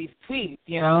and through these tweets,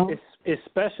 you know.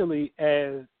 Especially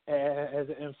as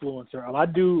an influencer. I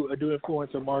do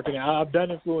influencer marketing. I've done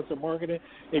influencer marketing.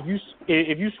 If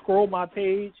you scroll my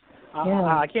page,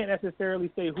 I can't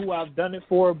necessarily say who I've done it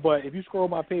for, but if you scroll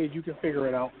my page, you can figure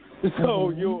it out.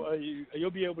 So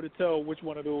you'll be able to tell which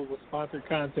one of those was sponsored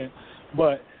content.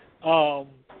 But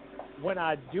when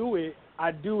I do it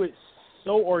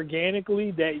so organically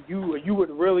that you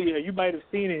would really you might have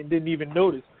seen it and didn't even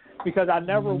notice, because I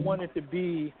never wanted to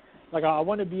be. Like, I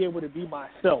want to be able to be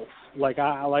myself. Like,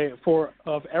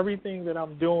 of everything that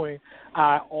I'm doing,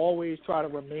 I always try to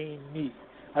remain me.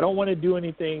 I don't want to do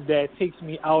anything that takes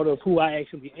me out of who I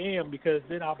actually am, because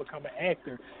then I'll become an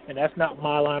actor, and that's not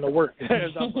my line of work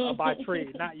by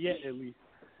trade. Not yet, at least.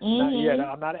 Not yet.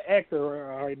 I'm not an actor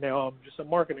right now. I'm just a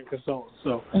marketing consultant.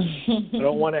 So I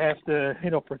don't want to have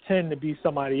to, pretend to be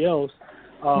somebody else.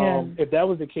 If that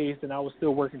was the case, then I was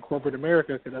still working corporate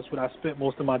America, because that's what I spent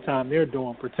most of my time there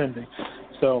doing, pretending.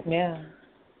 So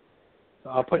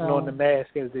putting on the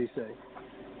mask, as they say.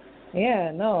 Yeah,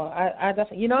 no, I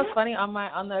definitely. You know, it's funny, on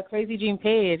the Crazy Dream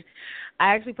page,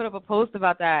 I actually put up a post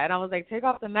about that, and I was like, take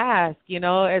off the mask. You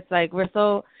know, it's like it's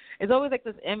always like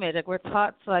this image, like we're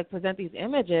taught to like present these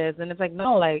images, and it's like,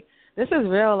 no, like this is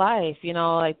real life. You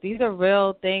know, like these are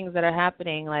real things that are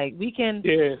happening. Like we can.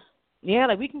 Yes. Yeah,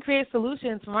 like we can create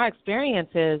solutions from our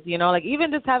experiences, you know, like even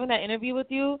just having that interview with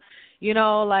you, you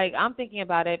know, like I'm thinking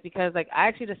about it because like I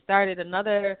actually just started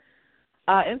another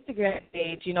Instagram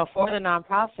page, you know, for the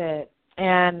nonprofit,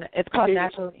 and it's called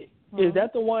Natural. Is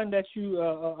that the one that you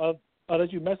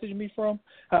messaged me from?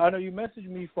 I know you messaged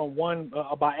me from one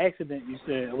by accident, you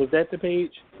said. Was that the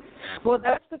page? Well,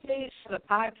 that's the page for the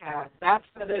podcast. That's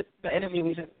for the interview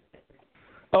we just.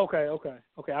 Okay.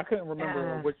 I couldn't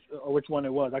remember which one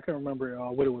it was. I couldn't remember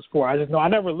what it was for. I just know I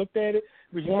never looked at it,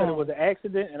 but you said it was an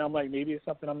accident, and I'm like, maybe it's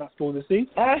something I'm not supposed to see.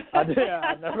 I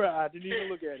didn't even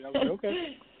look at it. I was like,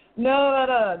 okay.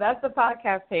 No. That's the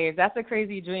podcast page. That's a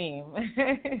Crazy Dream.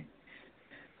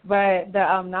 But the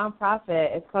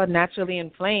nonprofit, it's called Naturally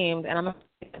Inflamed, and I'm going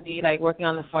to be like working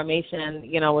on the formation,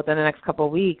 you know, within the next couple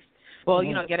of weeks. Well,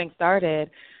 you know, getting started,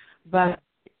 but.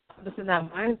 Just in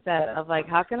that mindset of like,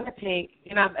 how can I take,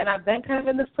 and I've been kind of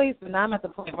in this place, but now I'm at the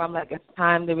point where I'm like, it's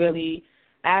time to really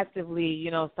actively,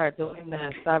 you know, start doing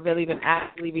this. So I've really been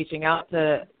actively reaching out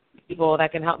to people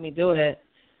that can help me do it.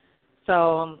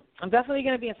 So I'm definitely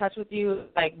going to be in touch with you,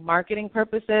 like marketing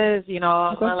purposes, you know.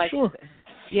 I'm gonna, like, sure.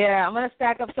 Yeah, I'm going to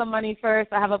stack up some money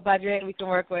first. I have a budget we can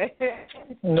work with.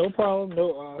 No problem.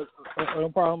 No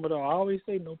problem at all. I always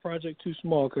say no project too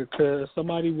small, because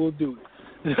somebody will do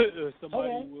it.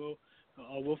 Somebody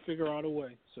will figure out a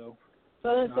way. So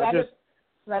I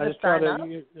just try to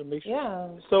make sure. Yeah.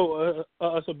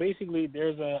 So basically,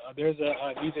 there's a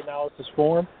needs analysis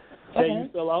form that you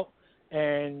fill out,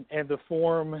 and the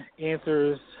form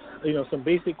answers some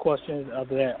basic questions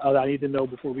that I need to know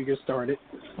before we get started.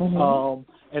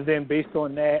 And then based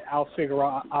on that, I'll figure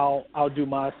out I'll do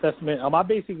my assessment. I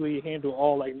basically handle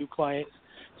all like new clients,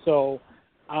 so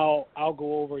I'll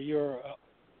go over your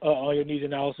needs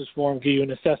analysis form, give you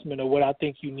an assessment of what I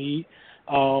think you need,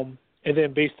 and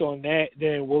then based on that,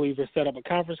 then we'll either set up a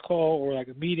conference call or like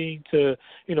a meeting to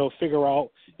figure out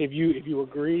if you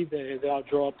agree, then I'll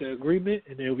draw up the agreement,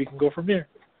 and then we can go from there.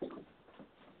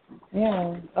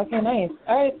 Yeah. Okay. Nice.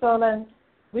 All right. So then,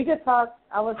 We could talk,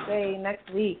 I would say,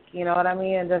 next week, you know what I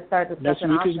mean, and just start discussing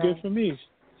Next week is good for me.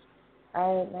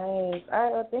 All right, nice. All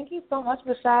right, well, thank you so much,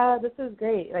 Rashaad. This is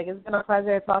great. Like, it's been a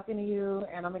pleasure talking to you,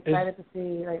 and I'm excited to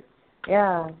see, like,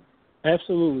 yeah.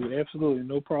 Absolutely.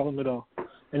 No problem at all.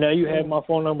 And now you have my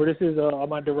phone number. This is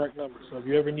my direct number. So if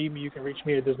you ever need me, you can reach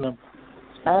me at this number.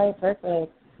 All right,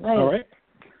 perfect. Nice. All right.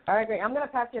 All right, great. I'm going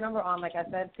to pass your number on, like I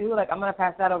said, too. Like, I'm going to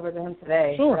pass that over to him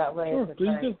today. Sure, that way sure.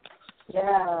 Please do.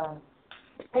 Yeah.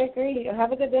 Okay, great.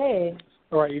 Have a good day.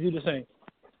 All right, you do the same.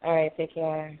 All right, take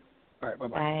care. All right,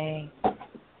 bye-bye. Bye.